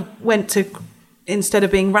it kind of went to, instead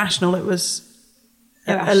of being rational, it was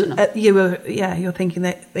you're thinking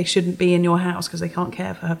that they shouldn't be in your house because they can't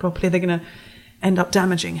care for her properly. They're going to end up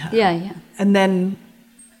damaging her. Yeah. And then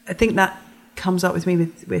I think that comes up with me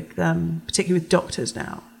with particularly with doctors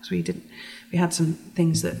now, because we had some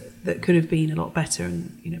things that could have been a lot better,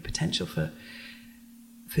 and potential for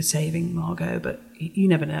saving Margot, but you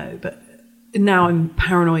never know. But now I'm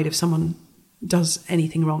paranoid if someone does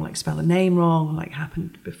anything wrong, like spell a name wrong, like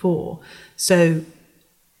happened before. So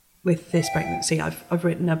with this pregnancy, I've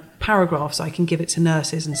written a paragraph so I can give it to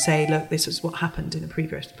nurses and say, look, this is what happened in a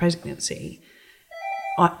previous pregnancy.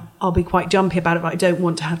 I'll be quite jumpy about it, but I don't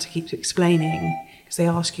want to have to keep explaining, because they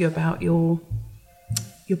ask you about your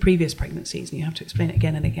previous pregnancies and you have to explain it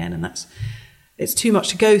again and again, and it's too much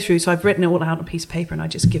to go through. So I've written it all out on a piece of paper and I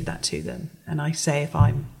just give that to them, and I say if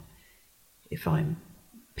I'm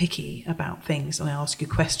picky about things and I ask you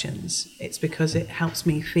questions, it's because it helps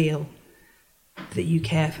me feel that you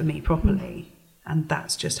care for me properly, and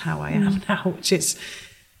that's just how I am now, which is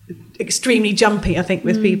extremely jumpy, I think,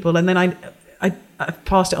 with people. And then I've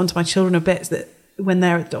passed it on to my children a bit, that when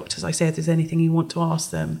they're at the doctors, I say if there's anything you want to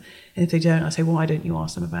ask them, and if they don't, I say, why don't you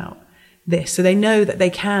ask them about this? So they know that they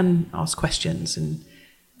can ask questions and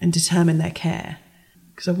determine their care,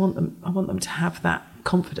 because I want them to have that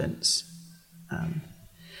confidence.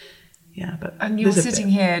 But and you're sitting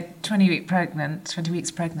here 20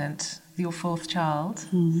 weeks pregnant, your fourth child.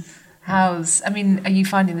 Are you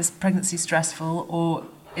finding this pregnancy stressful, or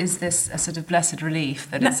is this a sort of blessed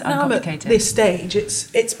relief that it's uncomplicated? At this stage,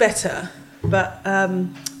 it's better, but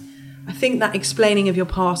I think that explaining of your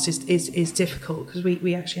past is difficult, because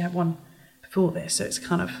we actually had one before this, so it's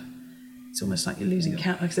almost like you're losing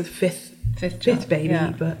count. Like I said, the fifth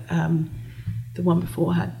baby, but the one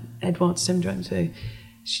before had Edwards syndrome, so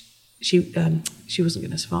she wasn't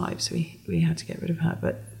going to survive, so we had to get rid of her.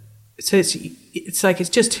 But so it's like it's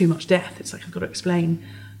just too much death. It's like I've got to explain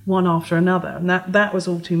one after another, and that was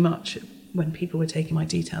all too much when people were taking my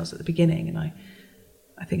details at the beginning, and I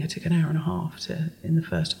think I took an hour and a half in the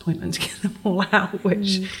first appointment to get them all out,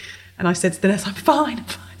 and I said to the nurse, I'm fine,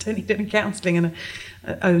 I don't need any counselling, and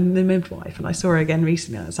the midwife, and I saw her again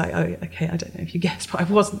recently, and I was like, oh, okay, I don't know if you guessed, but I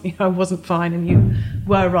wasn't fine, and you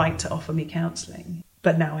were right to offer me counselling,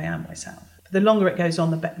 but now I am myself. The longer it goes on,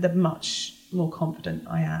 the much more confident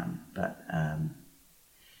I am, but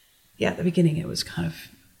at the beginning it was kind of,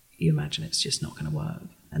 you imagine it's just not going to work,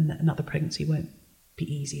 and that another pregnancy won't be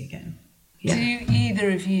easy again. Yeah. Do either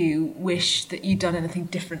of you wish that you'd done anything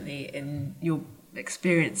differently in your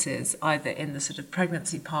experiences, either in the sort of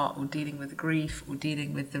pregnancy part, or dealing with grief, or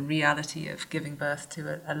dealing with the reality of giving birth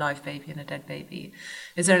to a live baby and a dead baby?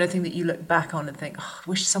 Is there anything that you look back on and think, I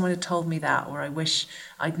wish someone had told me that, or I wish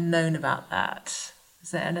I'd known about that?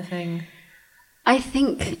 Is there anything? I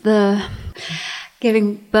think the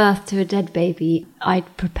giving birth to a dead baby,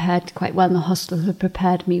 I'd prepared quite well, and the hospital had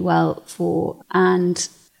prepared me well for. And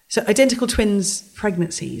so identical twins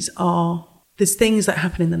pregnancies are there's things that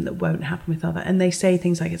happen in them that won't happen with other, and they say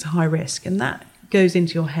things like it's a high risk, and that goes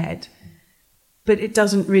into your head, but it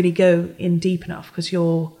doesn't really go in deep enough because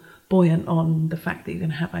you're buoyant on the fact that you're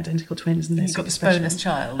going to have identical twins, and you've got this bonus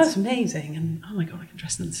child. That's amazing, and oh my god, I can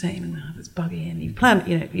dress them the same, and have this buggy, and you've planned.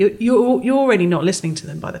 You're already not listening to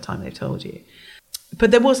them by the time they've told you.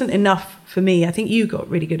 But there wasn't enough for me. I think you got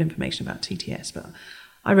really good information about TTS, but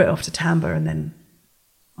I wrote off to Tamba, and then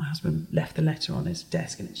my husband left the letter on his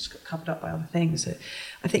desk, and it just got covered up by other things. So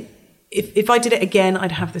I think if I did it again,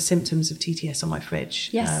 I'd have the symptoms of TTS on my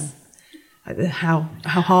fridge. Yes. How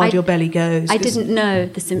hard your belly goes. I didn't know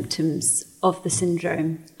the symptoms of the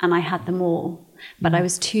syndrome, and I had them all, but I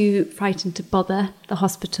was too frightened to bother the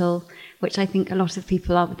hospital, which I think a lot of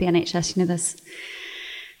people are with the NHS.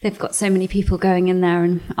 They've got so many people going in there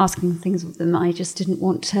and asking things of them. I just didn't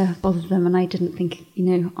want to bother them, and I didn't think,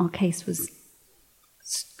 our case was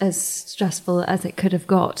as stressful as it could have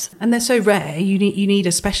got. And they're so rare. You need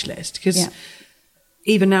a specialist, because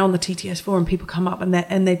even now on the TTS forum, people come up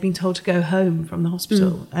and they've been told to go home from the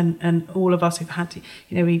hospital, and all of us who've had to,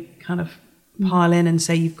 we kind of pile in and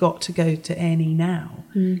say you've got to go to A&E now,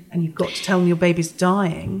 and you've got to tell them your baby's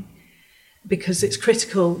dying, because it's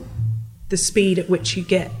critical. The speed at which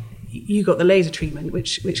you got the laser treatment,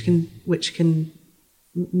 which can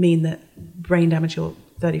mean that brain damage, or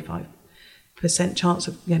 35% chance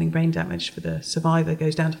of getting brain damage for the survivor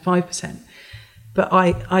goes down to 5%. But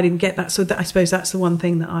I didn't get that, so I suppose that's the one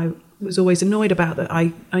thing that I was always annoyed about. That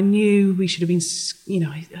I knew we should have been,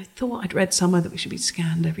 I thought I'd read somewhere that we should be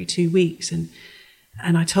scanned every 2 weeks, and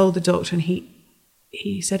I told the doctor, and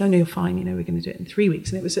he said, "Oh no, you're fine. We're going to do it in 3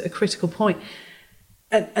 weeks." And it was at a critical point.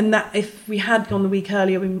 And that if we had gone the week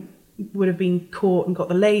earlier, we would have been caught and got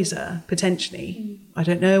the laser, potentially. I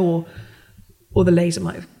don't know, or the laser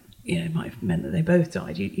might have meant that they both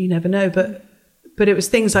died. You never know. But it was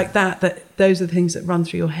things like that those are the things that run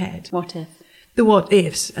through your head. What if? The what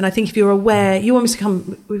ifs. And I think if you're aware, you almost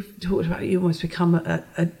become, we've talked about it, you almost become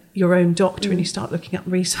your own doctor, and you start looking up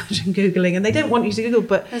research and Googling, and they don't want you to Google,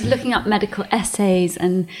 but... I was looking up medical essays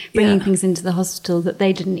and bringing things into the hospital that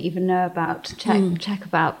they didn't even know about to check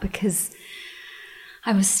about, because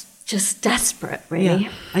I was just desperate, really.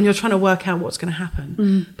 Yeah. And you're trying to work out what's going to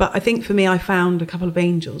happen. But I think for me, I found a couple of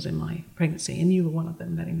angels in my pregnancy, and you were one of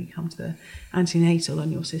them, letting me come to the antenatal,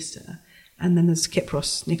 and your sister. And then there's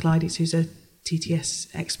Kypros Nicolaides, who's a TTS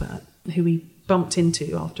expert, who we bumped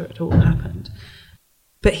into after it all happened.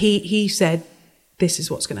 But he said, this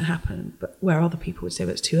is what's going to happen. But where other people would say,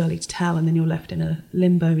 well, it's too early to tell, and then you're left in a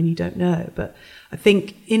limbo and you don't know. But I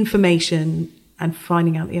think information and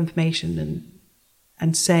finding out the information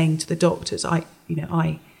and saying to the doctors, I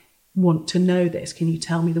want to know this. Can you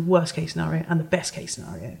tell me the worst case scenario and the best case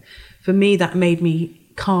scenario? For me, that made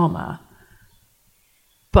me calmer.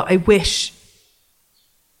 But I wish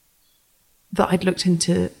that I'd looked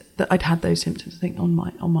into, that I'd had those symptoms, I think, on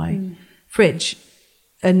my fridge.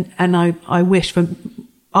 And I wish for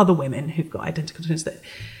other women who've got identical twins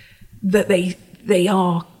that they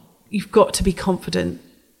are, you've got to be confident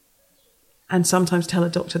and sometimes tell a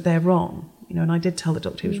doctor they're wrong. And I did tell the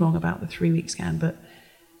doctor he was wrong about the 3-week scan, but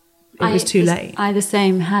it was too late. I the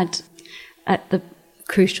same had, at the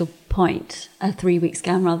crucial point, a 3-week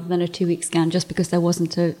scan rather than a 2-week scan, just because there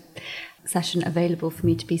wasn't a session available for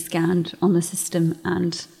me to be scanned on the system,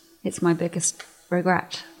 and it's my biggest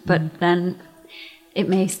regret. But then it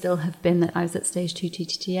may still have been that I was at stage 2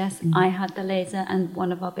 TTS. I had the laser, and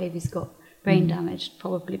one of our babies got brain damage,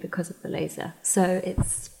 probably because of the laser. So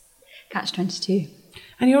it's catch-22.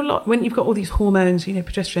 And when you've got all these hormones,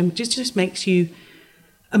 progesterone, it just makes you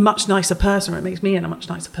a much nicer person, or it makes me a much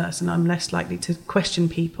nicer person. I'm less likely to question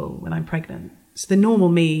people when I'm pregnant. So the normal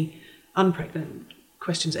me, unpregnant,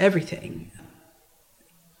 questions everything.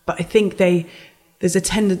 But I think there's a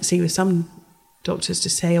tendency with some doctors to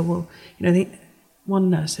say, one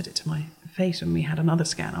nurse said it to my face when we had another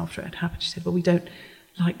scan after it had happened. She said, well, we don't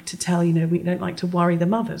like to tell, we don't like to worry the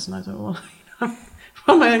mothers. And I thought, well, I'm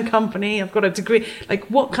from my own company, I've got a degree. Like,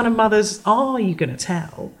 what kind of mothers are you going to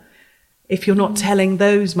tell if you're not telling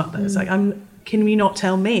those mothers? Can you not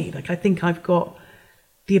tell me? I think I've got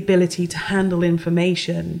the ability to handle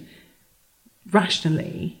information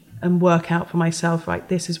rationally and work out for myself, right,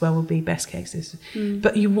 this is where will be best cases.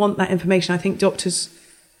 But you want that information. I think doctors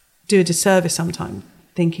do a disservice sometimes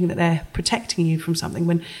thinking that they're protecting you from something,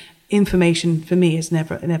 when information for me is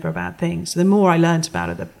never a bad thing. So the more I learned about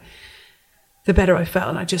it, the better I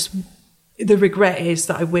felt. And the regret is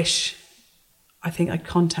that I think I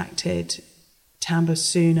contacted Tamba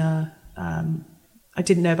sooner. I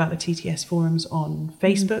didn't know about the TTS forums on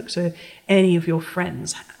Facebook. So any of your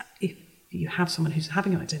friends, you have someone who's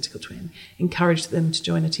having an identical twin, encourage them to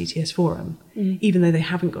join a TTS forum, even though they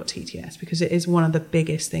haven't got TTS, because it is one of the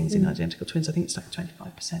biggest things in identical twins. I think it's like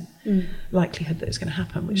 25% likelihood that it's going to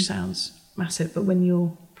happen, which sounds massive, but when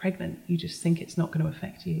you're pregnant, you just think it's not going to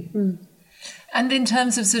affect you. And in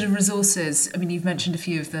terms of sort of resources, I mean, you've mentioned a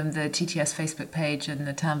few of them, the TTS Facebook page and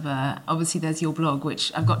the Tanva. Obviously, there's your blog,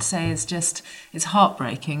 which I've got to say is just, it's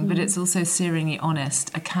heartbreaking, but it's also searingly honest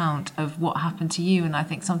account of what happened to you. And I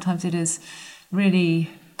think sometimes it is really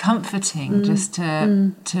comforting just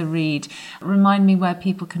to read. Remind me where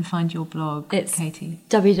people can find your blog, it's Katie.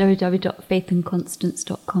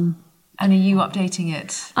 www.faithandconstance.com. And are you updating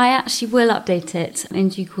it? I actually will update it in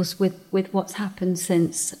due course with what's happened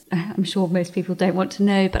since. I'm sure most people don't want to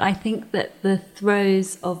know, but I think that the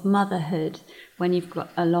throes of motherhood, when you've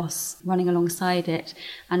got a loss running alongside it,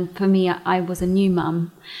 and for me, I was a new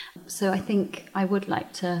mum, so I think I would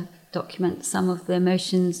like to document some of the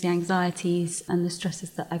emotions, the anxieties and the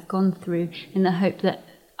stresses that I've gone through, in the hope that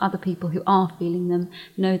other people who are feeling them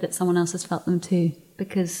know that someone else has felt them too,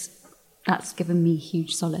 because that's given me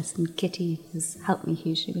huge solace, and Kitty has helped me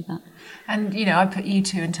hugely with that. And, you know, I put you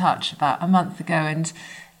two in touch about a month ago, and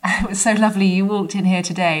it was so lovely. You walked in here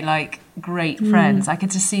today like great friends. I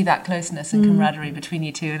could just see that closeness and camaraderie between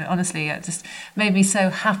you two, and honestly, it just made me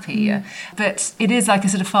so happy. But it is like a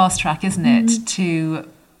sort of fast track, isn't it, to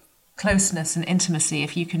closeness and intimacy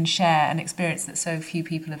if you can share an experience that so few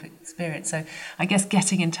people have experienced. So I guess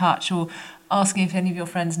getting in touch or asking if any of your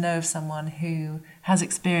friends know of someone who has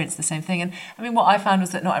experienced the same thing. And I mean, what I found was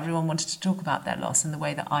that not everyone wanted to talk about their loss in the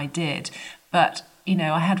way that I did. But, you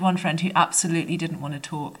know, I had one friend who absolutely didn't want to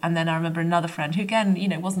talk. And then I remember another friend who, again, you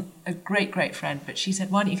know, wasn't a great friend, but she said,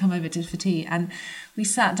 why don't you come over for tea? And we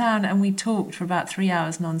sat down and we talked for about 3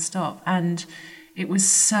 hours non-stop. And it was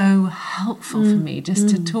so helpful for me just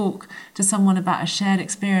to talk to someone about a shared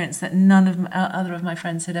experience that none of other of my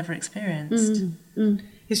friends had ever experienced.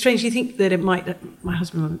 It's strange. You think that it might. My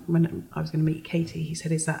husband, when I was going to meet Katie, he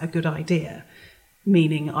said, "Is that a good idea?"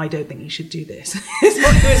 Meaning, I don't think you should do this. Is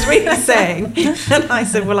what he was really saying. And I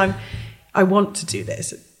said, "Well, I want to do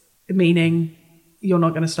this." Meaning, you're not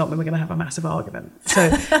going to stop me. We're going to have a massive argument. So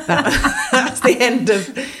that's the end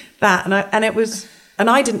of that. And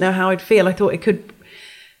I didn't know how I'd feel. I thought it could,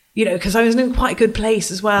 you know, because I was in quite a good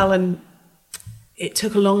place as well, and it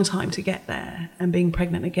took a long time to get there. And being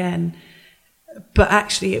pregnant again. But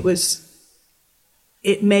actually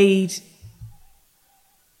it made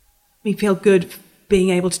me feel good being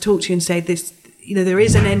able to talk to you and say this, you know, there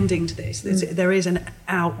is an ending to this. There is an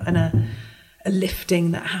out and a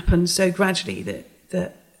lifting that happens so gradually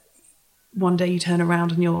that one day you turn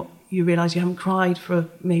around and you realise you haven't cried for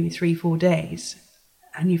maybe 3-4 days,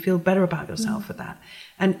 and you feel better about yourself for that.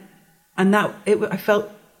 And that I felt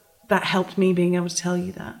that helped me being able to tell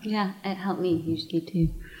you that. Yeah, it helped me hugely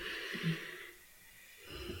too.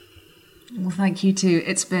 Well, thank you too.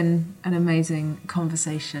 It's been an amazing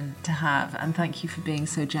conversation to have, and thank you for being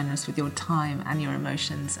so generous with your time and your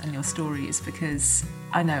emotions and your stories, because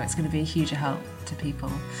I know it's going to be a huge help to people.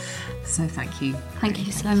 So thank you. Thank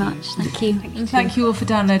you so much. Thank you. And thank you all for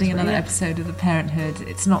downloading another episode of The Parenthood.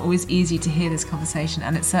 It's not always easy to hear this conversation,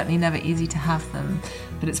 and it's certainly never easy to have them,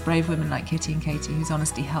 but it's brave women like Kitty and Katie whose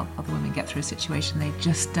honesty help other women get through a situation they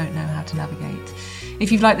just don't know how to navigate. If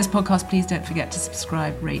you've liked this podcast, please don't forget to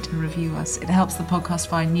subscribe, rate and review us. It helps the podcast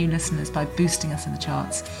find new listeners by boosting us in the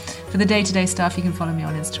charts. For the day-to-day stuff, you can follow me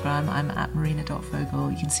on Instagram. I'm at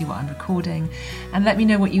marina.vogel. You can see what I'm recording and let me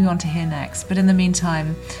know what you want to hear next. But in the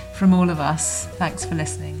meantime, from all of us, thanks for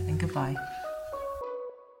listening and goodbye.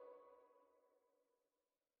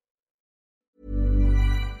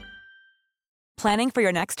 Planning for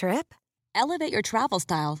your next trip? Elevate your travel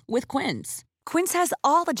style with Quince. Quince has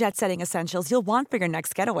all the jet-setting essentials you'll want for your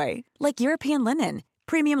next getaway, like European linen,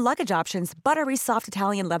 premium luggage options, buttery soft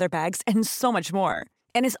Italian leather bags, and so much more.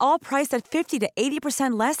 And is all priced at 50 to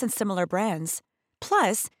 80% less than similar brands.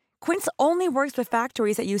 Plus, Quince only works with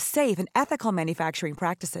factories that use safe and ethical manufacturing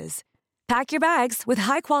practices. Pack your bags with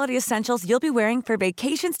high-quality essentials you'll be wearing for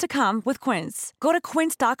vacations to come with Quince. Go to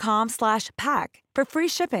quince.com/pack for free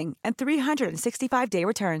shipping and 365-day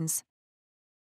returns.